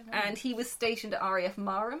 Okay, quite well. And he was stationed at RAF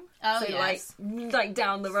Marham. Oh, so yes. like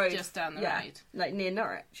down the road. Just down the road. Like near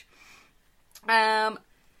Norwich.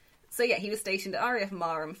 So yeah, he was stationed at RAF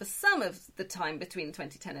Marham for some of the time between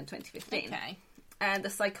 2010 and 2015. Okay. And the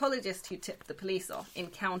psychologist who tipped the police off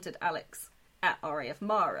encountered Alex at RAF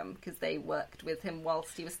Marham because they worked with him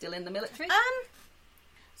whilst he was still in the military.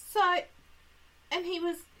 So, and he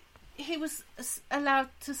was allowed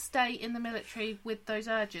to stay in the military with those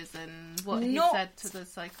urges and what he said to the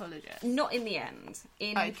psychologist. Not in the end.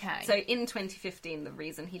 Okay. So in 2015, the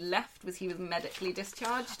reason he left was he was medically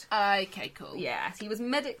discharged. Okay, cool. Yeah, he was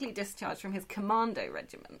medically discharged from his commando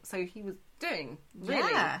regiment, so he was doing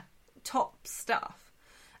really top stuff.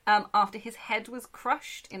 After his head was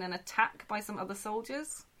crushed in an attack by some other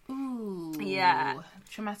soldiers. Ooh. Yeah.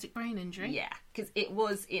 Traumatic brain injury. Yeah, because it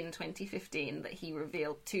was in 2015 that he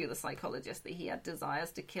revealed to the psychologist that he had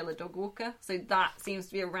desires to kill a dog walker. So that seems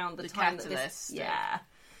to be around the time that this... Yeah.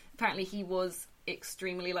 Apparently he was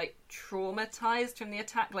extremely, like, traumatised from the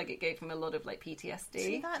attack. Like, it gave him a lot of, like, PTSD.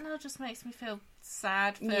 See, that now just makes me feel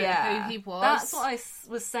sad for Yeah. who he was. That's what I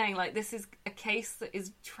was saying. Like, this is a case that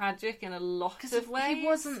is tragic in a lot of ways. He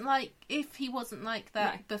wasn't like... If he wasn't like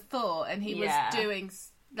that before and he was doing...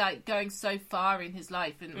 Like, going so far in his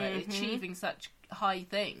life and like, achieving such high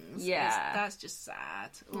things. Yeah. That's just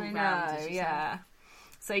sad. All I round, know, yeah.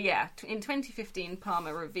 So, yeah, in 2015,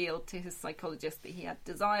 Palmer revealed to his psychologist that he had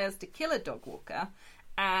desires to kill a dog walker,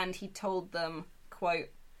 and he told them, quote,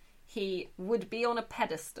 he would be on a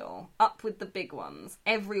pedestal, up with the big ones.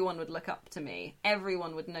 Everyone would look up to me.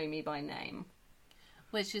 Everyone would know me by name.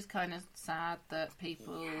 Which is kind of sad that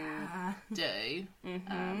people do.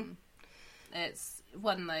 It's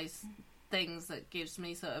one of those things that gives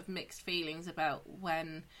me sort of mixed feelings about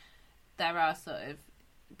when there are sort of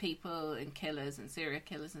people and killers and serial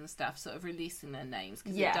killers and stuff sort of releasing their names,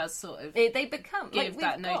 because it does sort of they become give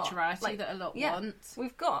that notoriety that a lot want.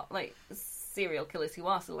 We've got like serial killers who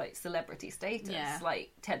are like celebrity status,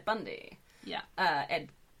 like Ted Bundy, Ed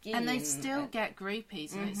Gein, and they still get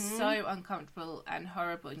groupies, and it's so uncomfortable and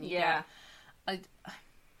horrible. And you get,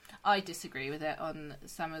 I disagree with it on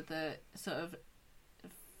some of the sort of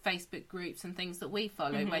Facebook groups and things that we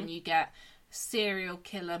follow when you get serial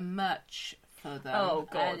killer merch for them. Oh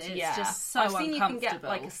god, and it's just so I've seen uncomfortable. you can get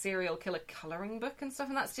like a serial killer colouring book and stuff,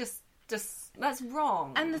 and that's just that's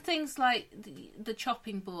wrong. And the things like the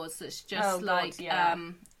chopping boards that's just God,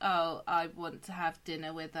 I want to have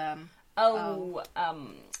dinner with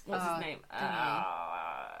what's his name?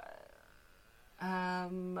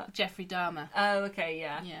 Jeffrey Dahmer. Oh, okay,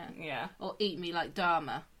 yeah. Or eat me like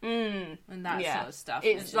Dahmer. And that sort of stuff.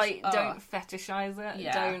 It's just, like, don't fetishize it.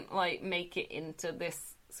 Yeah. Don't, like, make it into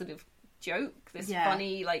this sort of joke, this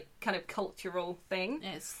funny, like, kind of cultural thing.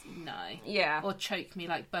 It's, no. Yeah. Or choke me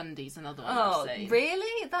like Bundy's another one Oh, I've seen.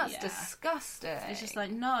 Really? That's disgusting. It's just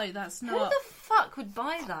like, no, that's Who not. the fuck would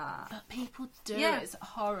buy that? But people do. Yeah. It's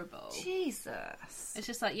horrible. Jesus. It's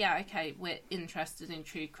just like, okay, we're interested in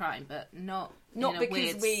true crime, but not in a because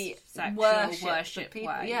weird we sexual worship the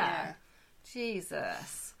people. way. Yeah.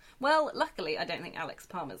 Jesus. Well, luckily, I don't think Alex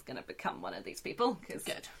Palmer's going to become one of these people. Cause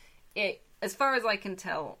Good. As far as I can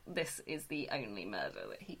tell, this is the only murder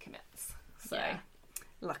that he commits. So,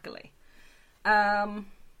 luckily. After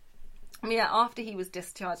he was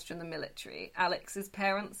discharged from the military, Alex's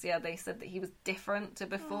parents, they said that he was different to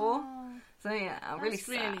before. So, really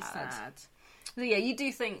sad. So, you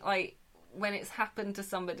do think, like, when it's happened to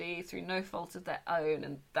somebody through no fault of their own,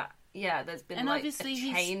 and that, there's been, like, a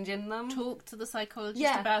change in them. Talk to the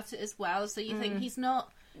psychologist about it as well, so you think he's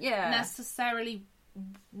not necessarily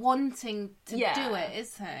wanting to do it,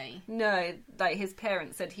 is he? No, like, his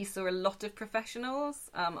parents said he saw a lot of professionals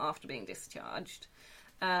after being discharged,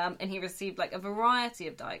 and he received, like, a variety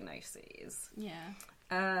of diagnoses.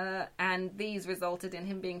 And these resulted in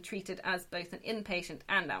him being treated as both an inpatient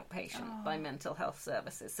and outpatient by mental health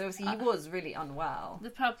services. So he was really unwell. The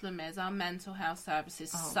problem is our mental health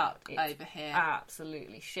services suck over here.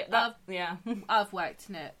 Absolutely shit. I've worked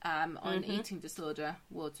in it on eating disorder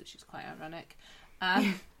wards, which is quite ironic.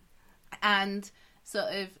 And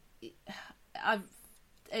sort of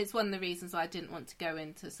it's one of the reasons why I didn't want to go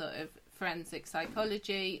into sort of forensic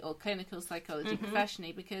psychology or clinical psychology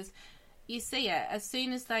professionally, because you see it as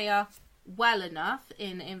soon as they are well enough,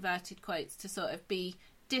 in inverted quotes, to sort of be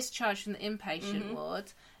discharged from the inpatient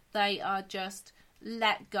ward, they are just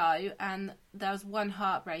let go. And there was one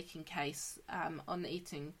heartbreaking case on the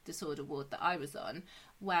eating disorder ward that I was on,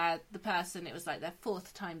 where the person, it was like their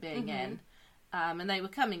fourth time being in, and they were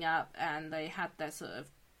coming up and they had their sort of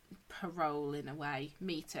parole, in a way,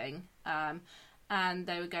 meeting, and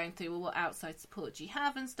they were going through, well, what outside support do you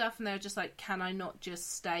have and stuff, and they were just like, can I not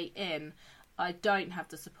just stay in? I don't have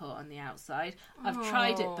the support on the outside. I've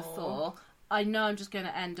tried it before. I know I'm just going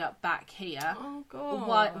to end up back here. Oh god.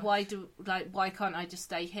 Why can't I just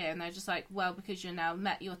stay here? And they're just like, well, because you're now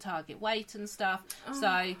met your target weight and stuff,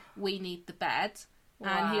 so we need the bed. Wow.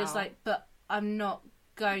 And he was like, but I'm not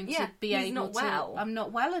going to be able to. Well. I'm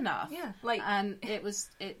not well enough. Yeah, and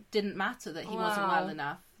it didn't matter that he wasn't well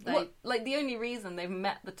enough. The only reason they've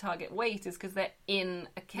met the target weight is because they're in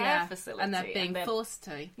a care facility and they're being forced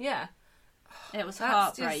to. Yeah, it was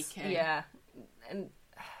heartbreaking. And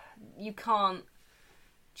you can't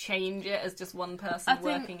change it as just one person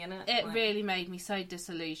working in it. It really made me so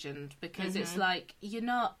disillusioned, because it's like, you're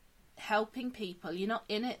not helping people. You're not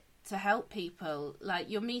in it to help people. Like,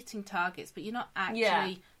 you're meeting targets, but you're not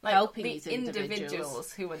actually helping these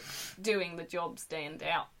individuals who are doing the jobs day in, day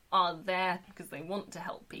out are there because they want to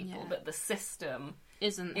help people, but the system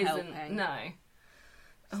isn't helping. No.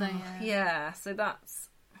 So, so that's,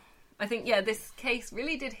 I think, this case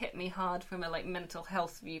really did hit me hard from a mental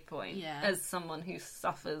health viewpoint, as someone who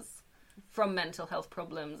suffers from mental health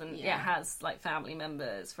problems and has family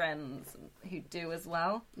members, friends who do as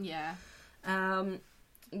well. There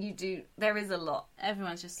is a lot.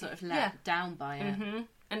 Everyone's just sort of let down by it.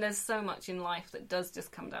 And there's so much in life that does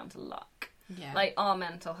just come down to luck. Our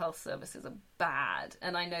mental health services are bad,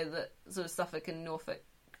 and I know that sort of Suffolk and Norfolk,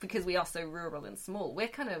 because we are so rural and small, we're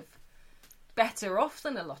kind of better off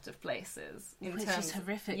than a lot of places. Which is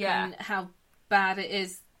horrific, and how bad it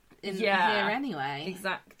is here anyway.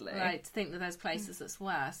 Exactly. To think that there's places that's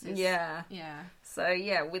worse.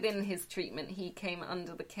 So, within his treatment, he came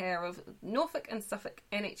under the care of Norfolk and Suffolk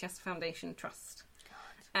NHS Foundation Trust.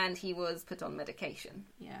 And he was put on medication.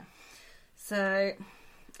 So,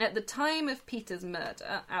 at the time of Peter's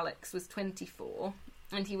murder, Alex was 24,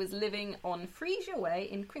 and he was living on Freesia Way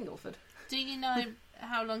in Cringleford. Do you know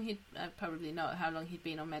how long he'd... probably not how long he'd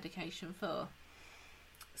been on medication for?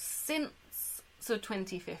 Since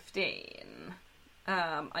 2015,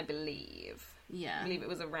 I believe. I believe it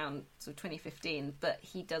was around 2015, but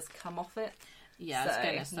he does come off it. I was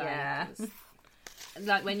going to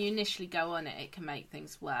say. When you initially go on it, it can make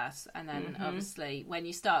things worse, and then obviously when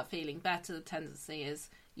you start feeling better, the tendency is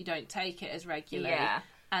you don't take it as regularly,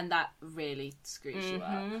 and that really screws you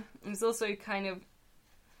up. It's also kind of,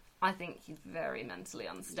 I think he's very mentally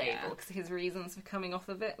unstable, because his reasons for coming off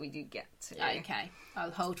of it we do get to. Okay,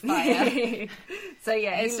 I'll hold fire. So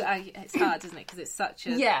it's hard, isn't it? Because it's such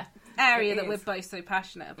a area that we're both so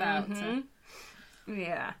passionate about.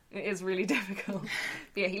 Yeah, it is really difficult.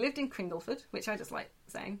 But he lived in Cringleford, which I just like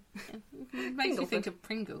saying. It makes me think of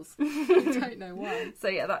Pringles. I don't know why. So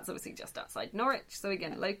that's obviously just outside Norwich, so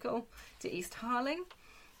again local to East Harling.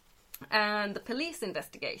 And the police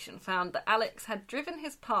investigation found that Alex had driven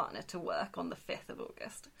his partner to work on the 5th of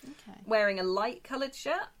August, wearing a light-coloured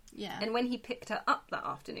shirt. And when he picked her up that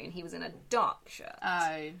afternoon, he was in a dark shirt.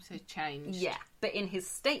 Oh, so changed. Yeah, but in his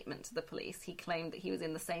statement to the police, he claimed that he was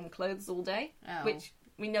in the same clothes all day, which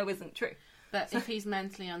we know isn't true. But if he's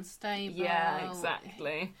mentally unstable... Yeah,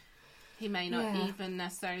 exactly. He may not even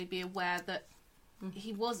necessarily be aware that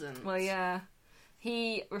he wasn't. Well,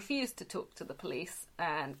 he refused to talk to the police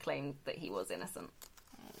and claimed that he was innocent.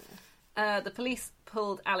 The police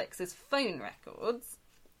pulled Alex's phone records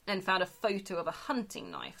and found a photo of a hunting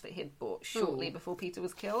knife that he'd bought shortly before Peter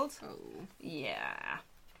was killed. Yeah.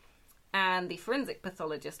 And the forensic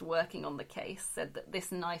pathologist working on the case said that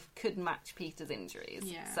this knife could match Peter's injuries.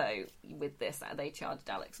 So with this, they charged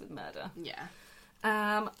Alex with murder.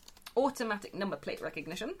 Automatic number plate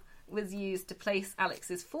recognition was used to place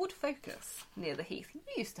Alex's Ford Focus near the Heath. You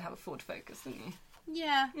used to have a Ford Focus, didn't you?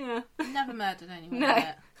 Yeah. Never murdered anyone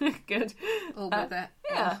with it. Good. Or with it.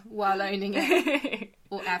 Yeah. While owning it.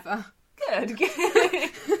 Or ever. Good.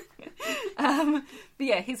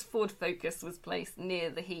 But his Ford Focus was placed near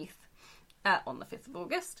the Heath on the 5th of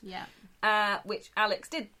August. Which Alex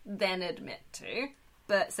did then admit to,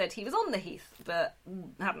 but said he was on the Heath, but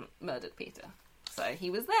hadn't murdered Peter. So he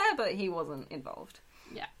was there, but he wasn't involved.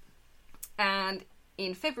 And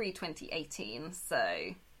in February 2018,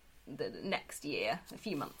 so the next year, a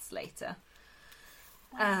few months later,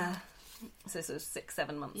 so sort of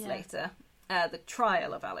 6-7 months later, the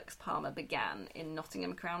trial of Alex Palmer began in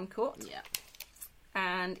Nottingham Crown Court. Yeah.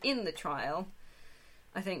 And in the trial,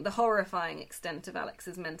 I think the horrifying extent of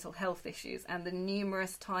Alex's mental health issues and the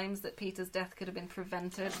numerous times that Peter's death could have been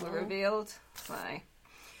prevented were revealed. So,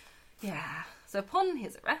 yeah. So upon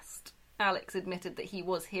his arrest, Alex admitted that he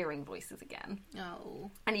was hearing voices again.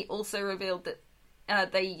 Oh. And he also revealed that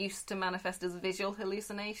they used to manifest as visual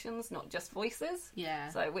hallucinations, not just voices. Yeah.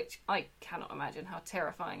 So, which I cannot imagine how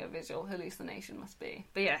terrifying a visual hallucination must be.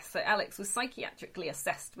 But yes, so Alex was psychiatrically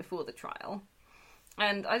assessed before the trial.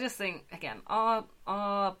 And I just think, again,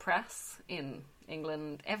 our press in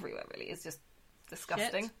England, everywhere really, is just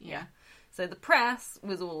disgusting. Shit. Yeah. So the press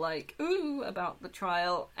was all like, ooh, about the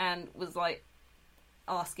trial, and was like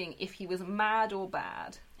asking if he was mad or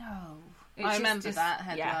bad. Oh. It's I remember that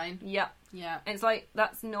headline. Yeah. Yeah. And it's like,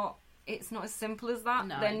 it's not as simple as that.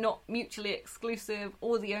 No. They're not mutually exclusive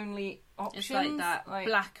or the only options. It's like that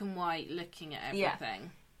black and white looking at everything. Yeah.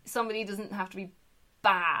 Somebody doesn't have to be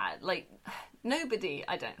bad. Like, nobody,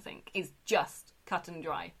 I don't think, is just cut and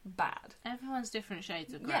dry bad. Everyone's different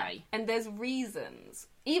shades of grey. Yeah. And there's reasons.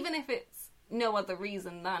 Even if it's no other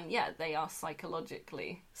reason than, they are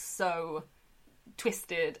psychologically so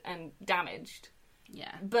twisted and damaged.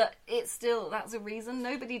 Yeah. But it's still, that's a reason.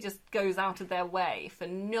 Nobody just goes out of their way for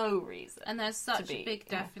no reason. And there's such a big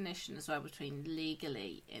definition as well between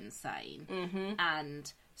legally insane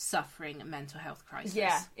and suffering a mental health crisis.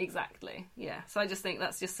 Yeah, exactly. Yeah. So I just think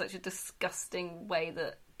that's just such a disgusting way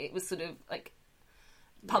that it was sort of like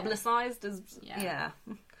publicised as,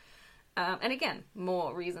 and again,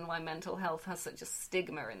 more reason why mental health has such a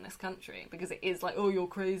stigma in this country, because it is like, oh, you're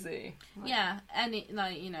crazy. Like, yeah, and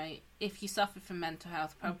if you suffer from mental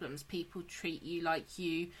health problems, people treat you like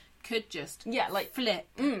you could just flip.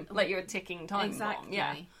 Like you're a ticking time bomb.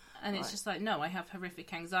 Yeah. And it's just like, no, I have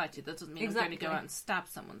horrific anxiety. That doesn't mean I'm going to go out and stab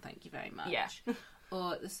someone, thank you very much. Yeah.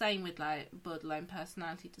 Or the same with like borderline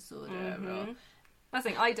personality disorder. Or I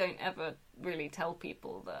think I don't ever really tell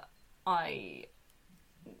people that I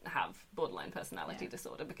have borderline personality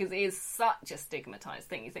disorder, because it is such a stigmatized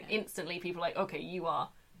thing. You think instantly people are like, okay, you are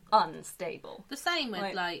unstable. The same with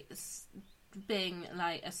being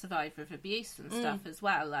like a survivor of abuse and stuff as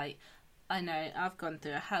well. Like, I know I've gone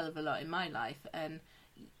through a hell of a lot in my life, and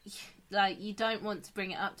like you don't want to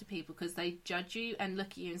bring it up to people because they judge you and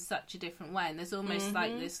look at you in such a different way, and there's almost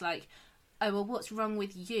like this like, oh well, what's wrong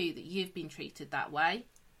with you that you've been treated that way?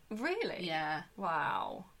 Really? Yeah.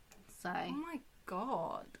 Wow. So oh my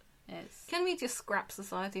god, it's... Can we just scrap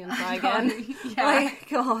society and try again? Yeah. Oh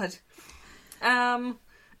god.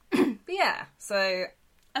 But yeah, so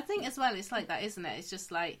I think as well it's like that, isn't it? It's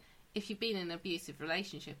just like, if you've been in an abusive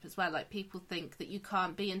relationship as well, like people think that you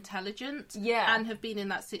can't be intelligent and have been in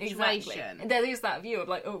that situation. Exactly. And there is that view of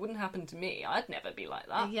like, oh, it wouldn't happen to me. I'd never be like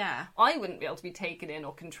that. Yeah. I wouldn't be able to be taken in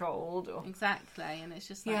or controlled. Or... Exactly. And it's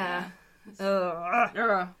just like...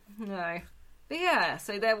 No. But yeah,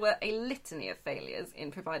 so there were a litany of failures in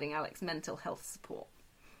providing Alex mental health support,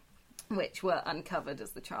 which were uncovered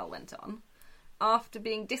as the trial went on. After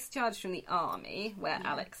being discharged from the army, where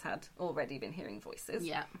Alex had already been hearing voices,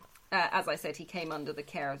 as I said, he came under the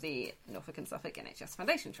care of the Norfolk and Suffolk NHS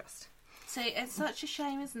Foundation Trust. So it's such a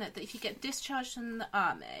shame, isn't it, that if you get discharged from the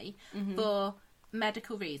army for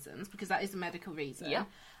medical reasons, because that is a medical reason,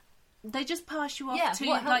 they just pass you off to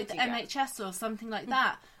like the NHS or something like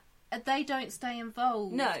that. They don't stay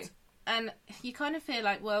involved. No. And you kind of feel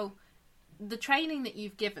like, well, the training that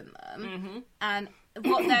you've given them and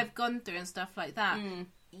what they've gone through and stuff like that,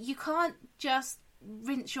 you can't just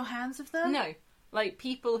rinse your hands of them. No. Like,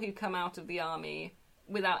 people who come out of the army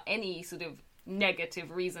without any sort of negative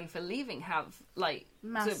reason for leaving have, like,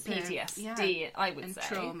 massive sort of PTSD, I would and say.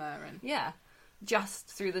 Trauma. And just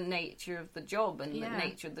through the nature of the job and the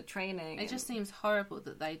nature of the training. It just seems horrible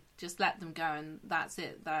that they just let them go and that's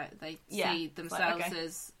it. They see themselves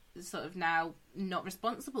as sort of now not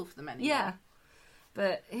responsible for them anymore. Yeah.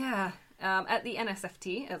 But, at the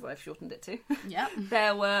NSFT, as I've shortened it to,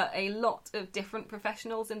 there were a lot of different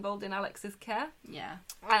professionals involved in Alex's care. Yeah.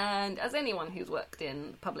 And as anyone who's worked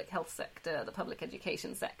in the public health sector, the public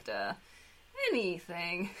education sector,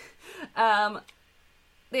 anything,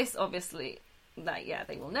 this obviously...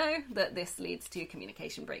 they will know that this leads to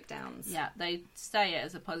communication breakdowns. Yeah, they say it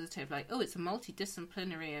as a positive, like, oh, it's a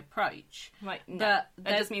multidisciplinary approach. Right, no. But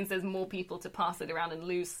that just means there's more people to pass it around and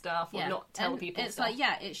lose stuff or not tell people it's stuff. It's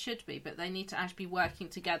like, it should be, but they need to actually be working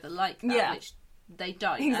together like that, which they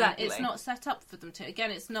don't. Exactly. And it's not set up for them to. Again,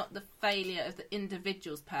 it's not the failure of the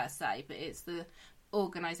individuals per se, but it's the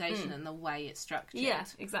organisation and the way it's structured. Yeah,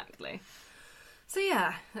 exactly. So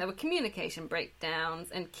yeah, there were communication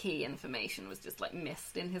breakdowns and key information was just like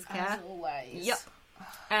missed in his care. As always. Yep.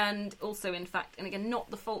 And also, in fact, and again, not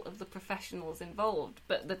the fault of the professionals involved,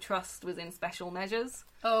 but the trust was in special measures.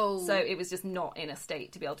 Oh. So it was just not in a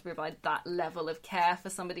state to be able to provide that level of care for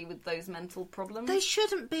somebody with those mental problems. They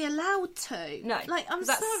shouldn't be allowed to. No. Like, I'm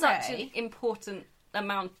That's sorry. such an important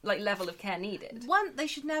amount, like, level of care needed. One, they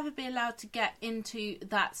should never be allowed to get into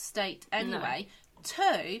that state anyway. No.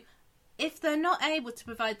 Two, if they're not able to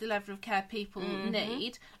provide the level of care people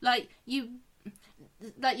need, like you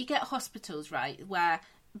get hospitals, right, where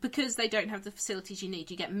because they don't have the facilities you need,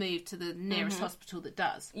 you get moved to the nearest hospital that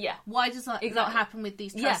does. Yeah. Why does that not happen with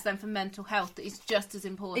these trusts then for mental health that is just as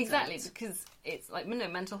important? Exactly, because it's like, no,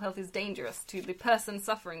 mental health is dangerous to the person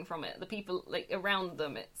suffering from it, the people like around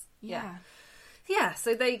them. It's yeah,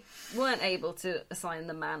 so they weren't able to assign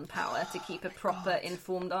the manpower to keep a proper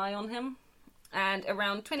informed eye on him. And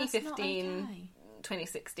around 2015,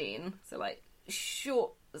 2016, so like a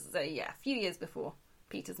few years before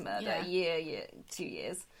Peter's murder, year, 2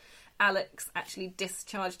 years, Alex actually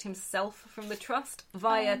discharged himself from the trust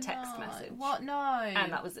via text message. What? No.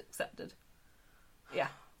 And that was accepted. Yeah.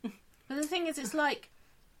 But the thing is, it's like,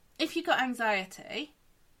 if you got anxiety,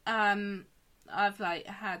 I've like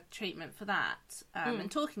had treatment for that, and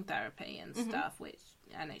talking therapy and stuff, which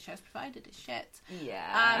NHS provided is shit.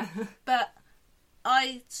 Yeah. But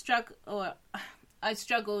I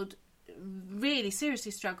really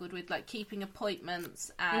seriously struggled with like keeping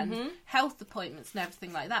appointments and health appointments and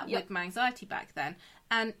everything like that with my anxiety back then.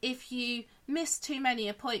 And if you miss too many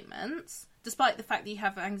appointments, despite the fact that you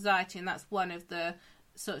have anxiety and that's one of the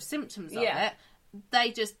sort of symptoms of it,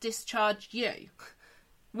 they just discharge you.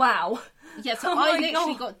 Wow. Yeah, so I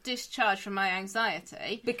literally got discharged from my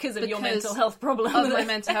anxiety. Because of your mental health problem. Of my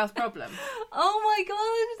mental health problem. Oh my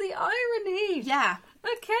god, the irony. Yeah.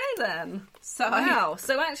 Okay then. So wow.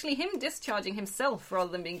 So actually him discharging himself rather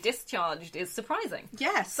than being discharged is surprising.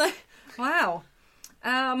 Yes. So, wow.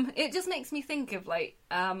 It just makes me think of like,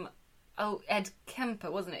 Ed Kemper,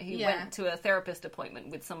 wasn't it? Who went to a therapist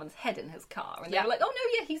appointment with someone's head in his car. And they were like, oh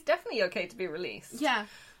no, yeah, he's definitely okay to be released. Yeah.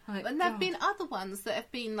 Like, and there have been other ones that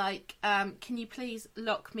have been like, can you please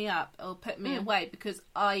lock me up or put me away because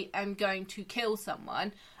I am going to kill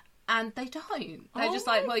someone. And they don't. They're just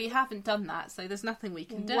like, well, you haven't done that, so there's nothing we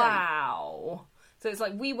can do. Wow. So it's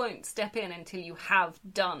like, we won't step in until you have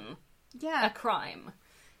done a crime.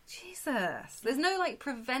 Jesus. There's no, like,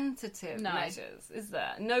 preventative measures, is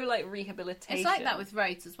there? No, like, rehabilitation. It's like that with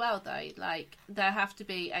roads as well, though. Like, there have to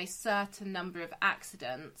be a certain number of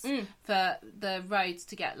accidents for the roads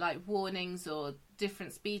to get, like, warnings or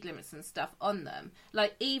different speed limits and stuff on them.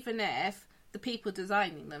 Like, even if the people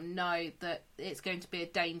designing them know that it's going to be a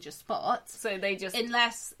danger spot. So they just...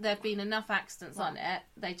 Unless there have been enough accidents on it,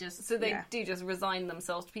 they just... So they do just resign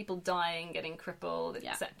themselves to people dying, getting crippled,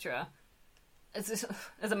 etc. As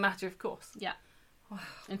a matter of course. Yeah. Wow.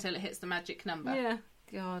 Until it hits the magic number. Yeah.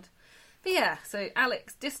 God. But yeah, so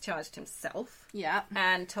Alex discharged himself. Yeah.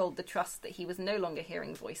 And told the trust that he was no longer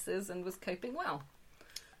hearing voices and was coping well.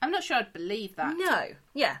 I'm not sure I'd believe that. No.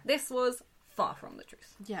 Yeah, this was far from the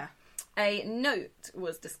truth. Yeah. A note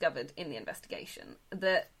was discovered in the investigation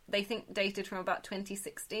that they think dated from about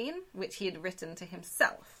 2016, which he had written to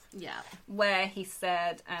himself. Yeah. Where he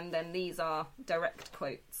said, and then these are direct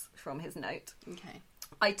quotes from his note. Okay.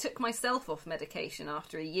 I took myself off medication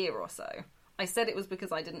after a year or so. I said it was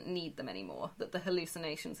because I didn't need them anymore, that the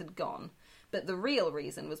hallucinations had gone. But the real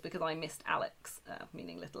reason was because I missed Alex,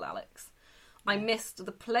 meaning little Alex. I missed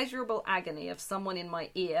the pleasurable agony of someone in my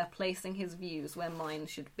ear placing his views where mine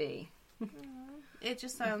should be. It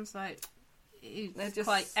just sounds like it's just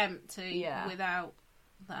quite empty without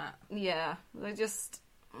that. Yeah, they're just...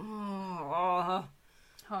 Oh,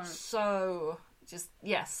 so just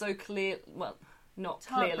so clear. Well, not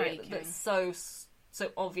clearly, but so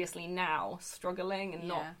obviously now struggling and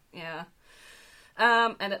not. Yeah.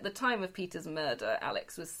 And at the time of Peter's murder,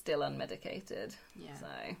 Alex was still unmedicated. Yeah.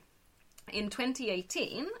 So, in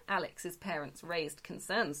 2018, Alex's parents raised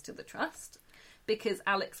concerns to the trust because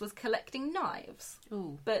Alex was collecting knives.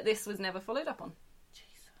 Ooh. But this was never followed up on.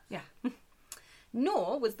 Jesus. Yeah.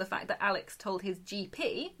 Nor was the fact that Alex told his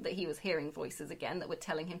GP that he was hearing voices again that were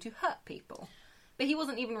telling him to hurt people. But he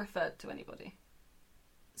wasn't even referred to anybody.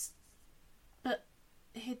 But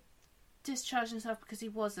he discharged himself because he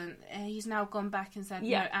wasn't. He's now gone back and said,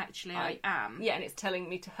 no, actually, I am. Yeah, and it's telling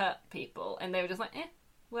me to hurt people. And they were just like,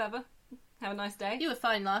 whatever. Have a nice day. You were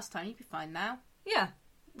fine last time, you'd be fine now. Yeah.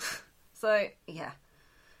 So, yeah.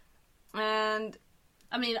 And...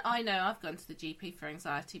 I mean, I know I've gone to the GP for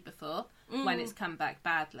anxiety before when it's come back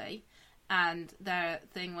badly, and their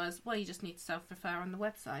thing was, well, you just need to self-refer on the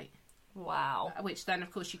website. Wow. Which then,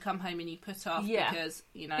 of course, you come home and you put off because,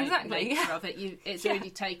 you know, exactly, nature of it. It's already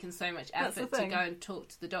taken so much effort to go and talk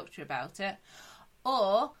to the doctor about it.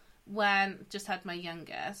 Or when just had my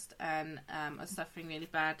youngest and I was suffering really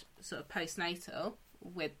bad sort of postnatal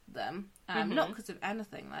with them, not because of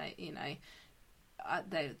anything, like, you know,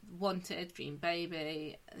 they wanted dream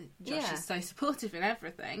baby. Josh is so supportive in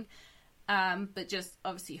everything, but just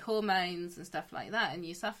obviously hormones and stuff like that, and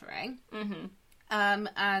you suffering.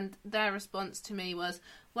 And their response to me was,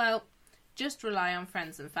 well, just rely on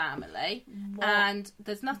friends and family. What? And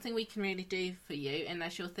there's nothing we can really do for you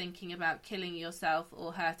unless you're thinking about killing yourself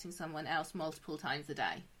or hurting someone else multiple times a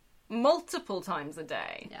day. Multiple times a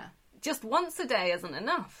day? Yeah. Just once a day isn't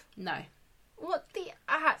enough? No. What the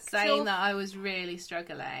actual... Saying that I was really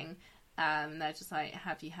struggling, they're just like,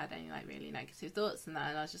 have you had any like really negative thoughts and that?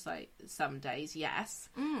 And I was just like, some days, yes.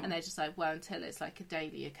 And they're just like, well, until it's like a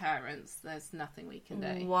daily occurrence, there's nothing we can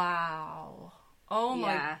do. Wow. Oh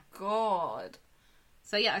my God.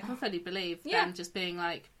 So yeah, I can fully believe them just being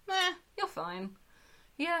like, you're fine.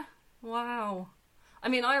 Yeah. Wow. I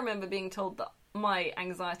mean, I remember being told that my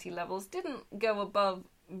anxiety levels didn't go above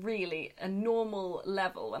really a normal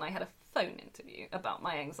level when I had a phone interview about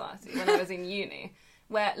my anxiety when I was in uni,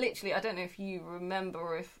 where literally, I don't know if you remember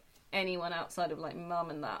or if anyone outside of like mum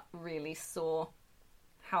and that really saw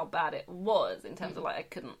how bad it was in terms of like I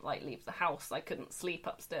couldn't like leave the house, I couldn't sleep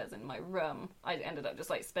upstairs in my room, I ended up just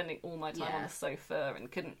like spending all my time on the sofa and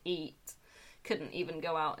couldn't eat, couldn't even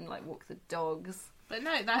go out and like walk the dogs. But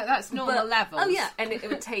no, that's normal levels. Oh yeah, and it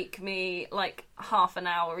would take me like half an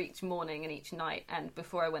hour each morning and each night, and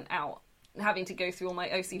before I went out, having to go through all my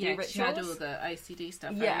OCD rituals. Yeah, you had all the OCD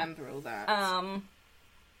stuff. I remember all that.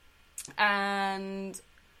 And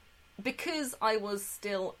because I was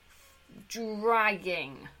still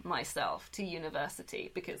dragging myself to university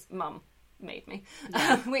because mum made me,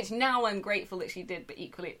 which now I'm grateful that she did, but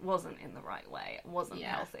equally it wasn't in the right way. It wasn't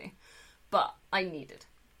healthy. But I needed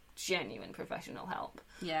genuine professional help.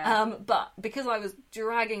 Yeah. But because I was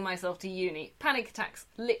dragging myself to uni, panic attacks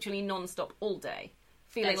literally non-stop all day.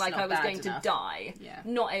 Feeling like I was going to die,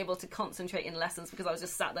 not able to concentrate in lessons because I was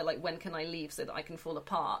just sat there like, when can I leave so that I can fall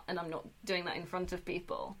apart, and I'm not doing that in front of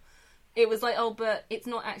people. It was like, oh, but it's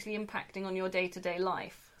not actually impacting on your day-to-day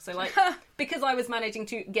life. So like, because I was managing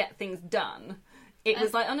to get things done, it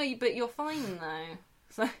was like, oh no, but you're fine now.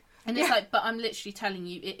 So, and it's like, but I'm literally telling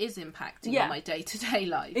you it is impacting on my day-to-day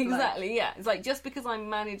life. Exactly, yeah. It's like, just because I'm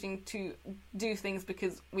managing to do things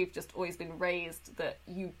because we've just always been raised that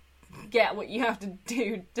you get what you have to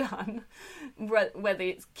do done, whether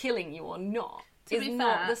it's killing you or not, is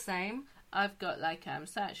not the same. I've got like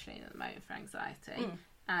sertraline at the moment for anxiety,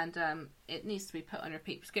 and it needs to be put on a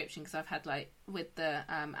repeat prescription because I've had like with the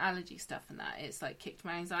allergy stuff and that, it's like kicked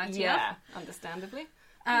my anxiety off. Understandably.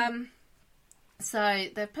 So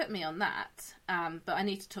they've put me on that, but I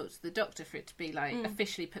need to talk to the doctor for it to be like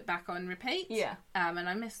officially put back on repeat. Yeah. And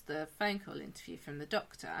I missed the phone call interview from the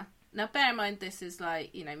doctor. Now, bear in mind, this is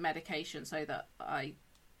like, you know, medication so that I,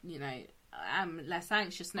 you know, am less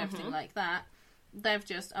anxious and everything like that. They've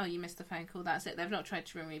just, oh, you missed the phone call, that's it. They've not tried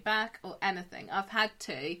to ring me back or anything. I've had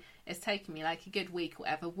to, it's taken me like a good week or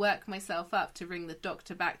whatever, work myself up to ring the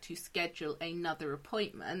doctor back to schedule another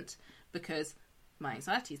appointment because my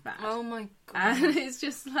anxiety's bad. Oh my God. And it's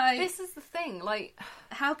just like... This is the thing, like...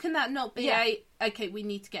 How can that not be okay, we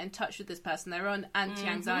need to get in touch with this person. They're on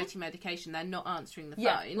anti-anxiety medication. They're not answering the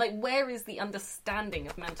phone. Like, where is the understanding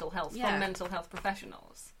of mental health from mental health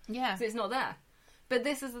professionals? Yeah. So it's not there. But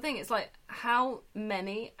this is the thing. It's like, how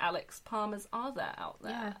many Alex Palmers are there out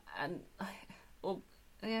there? Yeah. And, or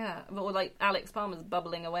like Alex Palmer's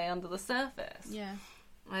bubbling away under the surface. Yeah.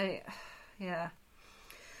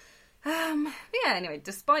 Anyway,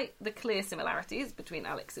 despite the clear similarities between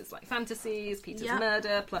Alex's like fantasies, Peter's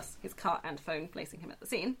murder, plus his car and phone placing him at the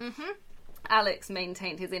scene, Alex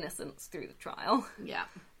maintained his innocence through the trial. Yeah.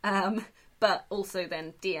 But also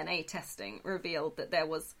then DNA testing revealed that there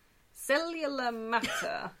was cellular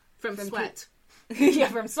matter from sweat.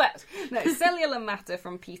 From sweat. No, cellular matter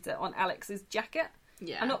from Peter on Alex's jacket.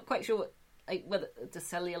 Yeah. I'm not quite sure whether does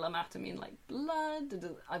cellular matter mean like blood?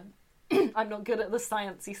 I'm not good at the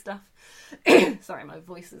sciencey stuff. Sorry, my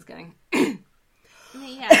voice is going.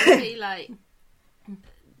 Yeah, it'd be like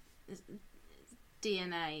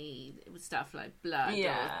DNA stuff like blood.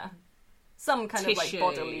 Yeah. Some kind of like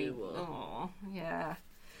bodily. Oh, yeah.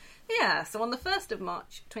 Yeah, so on the 1st of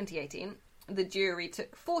March 2018, the jury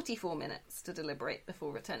took 44 minutes to deliberate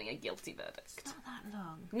before returning a guilty verdict. It's not that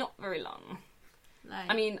long. Not very long. Like,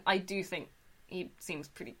 I mean, I do think he seems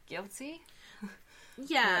pretty guilty.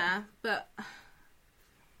 yeah, but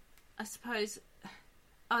I suppose,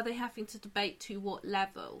 are they having to debate to what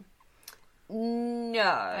level?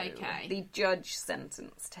 No. Okay. The judge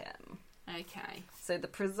sentenced him. Okay. So the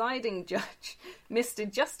presiding judge, Mr.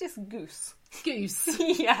 Justice Goose. Goose.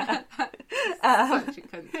 Yeah. Such a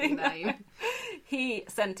country name. He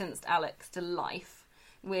sentenced Alex to life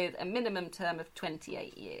with a minimum term of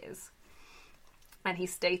 28 years. And he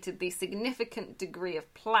stated the significant degree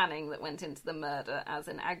of planning that went into the murder as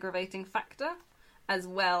an aggravating factor, as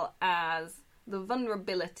well as the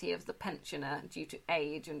vulnerability of the pensioner due to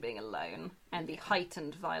age and being alone, and the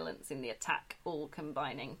heightened violence in the attack, all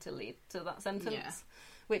combining to lead to that sentence. Yeah.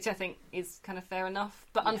 Which I think is kind of fair enough.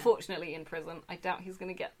 But Yeah. unfortunately, in prison, I doubt he's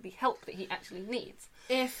going to get the help that he actually needs.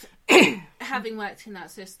 If, having worked in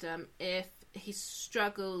that system, if he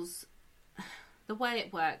struggles, the way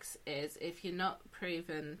it works is if you're not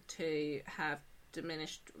proven to have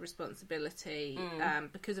diminished responsibility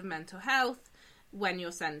because of mental health when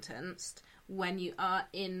you're sentenced, when you are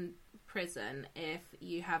in prison, if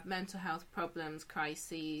you have mental health problems,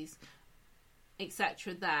 crises,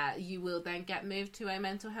 etc., there, you will then get moved to a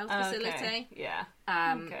mental health facility. Okay. Yeah.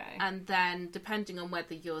 Okay. And then, depending on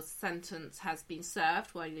whether your sentence has been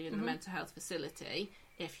served while you're in the mental health facility,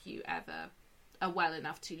 if you ever are well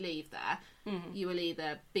enough to leave there, you will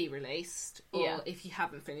either be released, or if you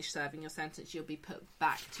haven't finished serving your sentence, you'll be put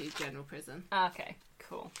back to general prison. Okay,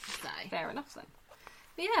 cool. So, Fair enough then.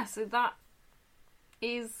 But yeah, so that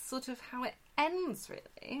is sort of how it ends,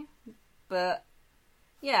 really. But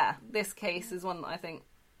yeah, this case is one that I think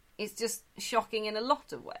is just shocking in a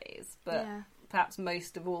lot of ways, but yeah. perhaps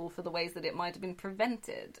most of all for the ways that it might have been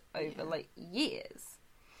prevented over like years.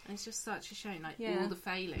 It's just such a shame, like Yeah. all the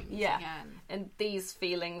failings Yeah. again. And these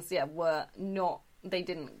feelings, were not, they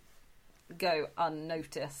didn't go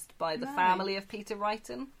unnoticed by the No. family of Peter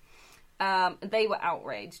Wrighton. They were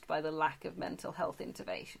outraged by the lack of mental health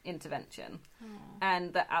intervention,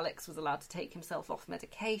 and that Alex was allowed to take himself off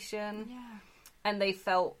medication. Yeah. And they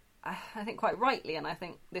felt, I think quite rightly, and I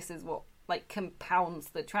think this is what like compounds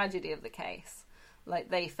the tragedy of the case, like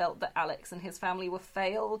they felt that Alex and his family were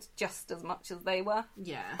failed just as much as they were.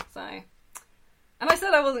 Yeah. So, and I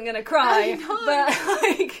said I wasn't going to cry, I know. but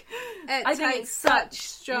like, It I think takes it's such such-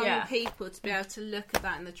 strong yeah. people to be able to look at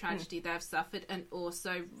that and the tragedy they've suffered, and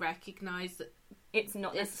also recognise that it's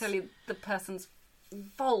not It's- necessarily the person's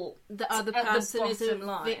fault. the other At the person is a bottom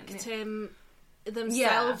line, victim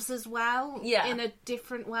themselves as well, Yeah. in a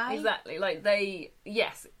different way. Exactly. Like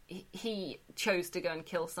he chose to go and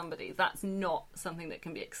kill somebody. That's not something that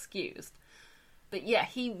can be excused. But yeah,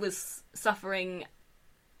 he was suffering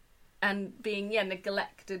and being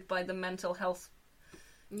neglected by the mental health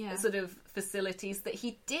Yeah. sort of facilities that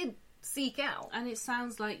he did seek out. And it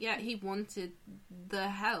sounds like, he wanted the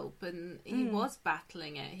help, and he was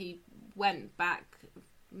battling it. He went back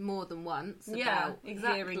more than once Yeah, about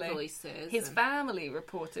exactly. hearing voices. His and- family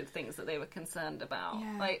reported things that they were concerned about.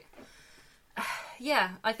 Yeah. Like,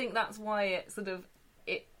 I think that's why it sort of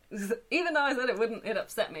even though I said it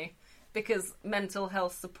upset me, because mental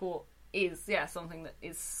health support is something that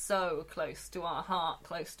is so close to our heart,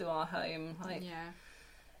 close to our home. Like,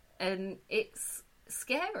 and it's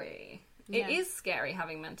scary. Yeah. It is scary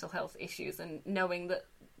having mental health issues and knowing that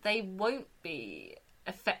they won't be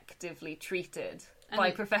effectively treated And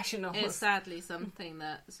by professionals. It's sadly something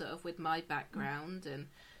that sort of with my background and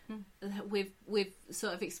we've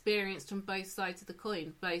sort of experienced from both sides of the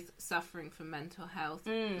coin, both suffering from mental health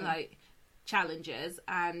like challenges,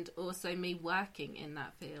 and also me working in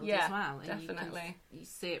that field as well. And definitely. you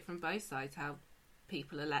see it from both sides how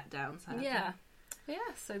people are let down. Sadly. Yeah.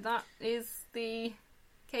 So that is the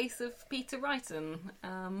case of Peter Wrighton.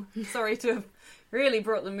 Sorry to have really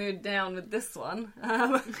brought the mood down with this one.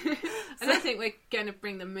 I don't think we're going to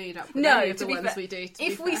bring the mood up with No, any of to the be ones fair, we do.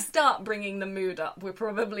 if we start bringing the mood up, we're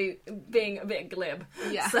probably being a bit glib.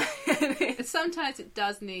 Yeah. So, Sometimes it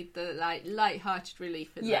does need the light-hearted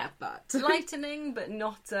relief in there, but lightening, but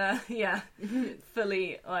not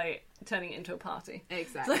fully turning it into a party.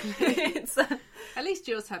 exactly. It's, At least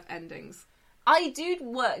yours have endings. I do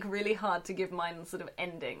work really hard to give mine sort of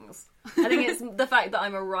endings. I think it's the fact that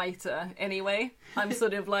I'm a writer anyway. I'm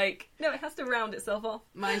sort of like, no, it has to round itself off.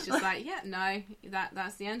 Mine's just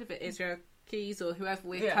that's the end of it. Israel Keys or whoever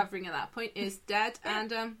we're covering at that point is dead,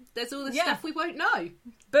 and there's all this stuff we won't know.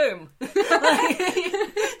 Boom.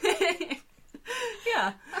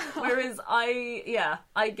 Whereas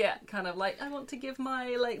I get kind of like, I want to give my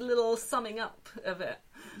little summing up of it.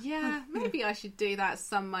 Yeah, maybe I should do that,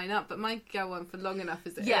 sum mine up, but mine go on for long enough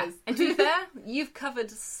as it Yeah, is. and to be fair, you've covered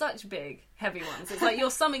such big, heavy ones. It's like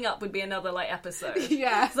your summing up would be another like episode.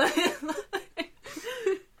 Yeah. So,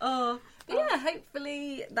 but yeah,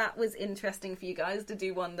 hopefully that was interesting for you guys to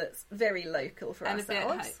do one that's very local for And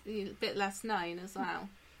ourselves. a bit less known as well.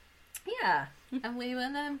 Yeah. And we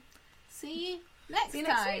will see you next See you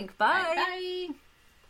next time. week. Bye. Bye.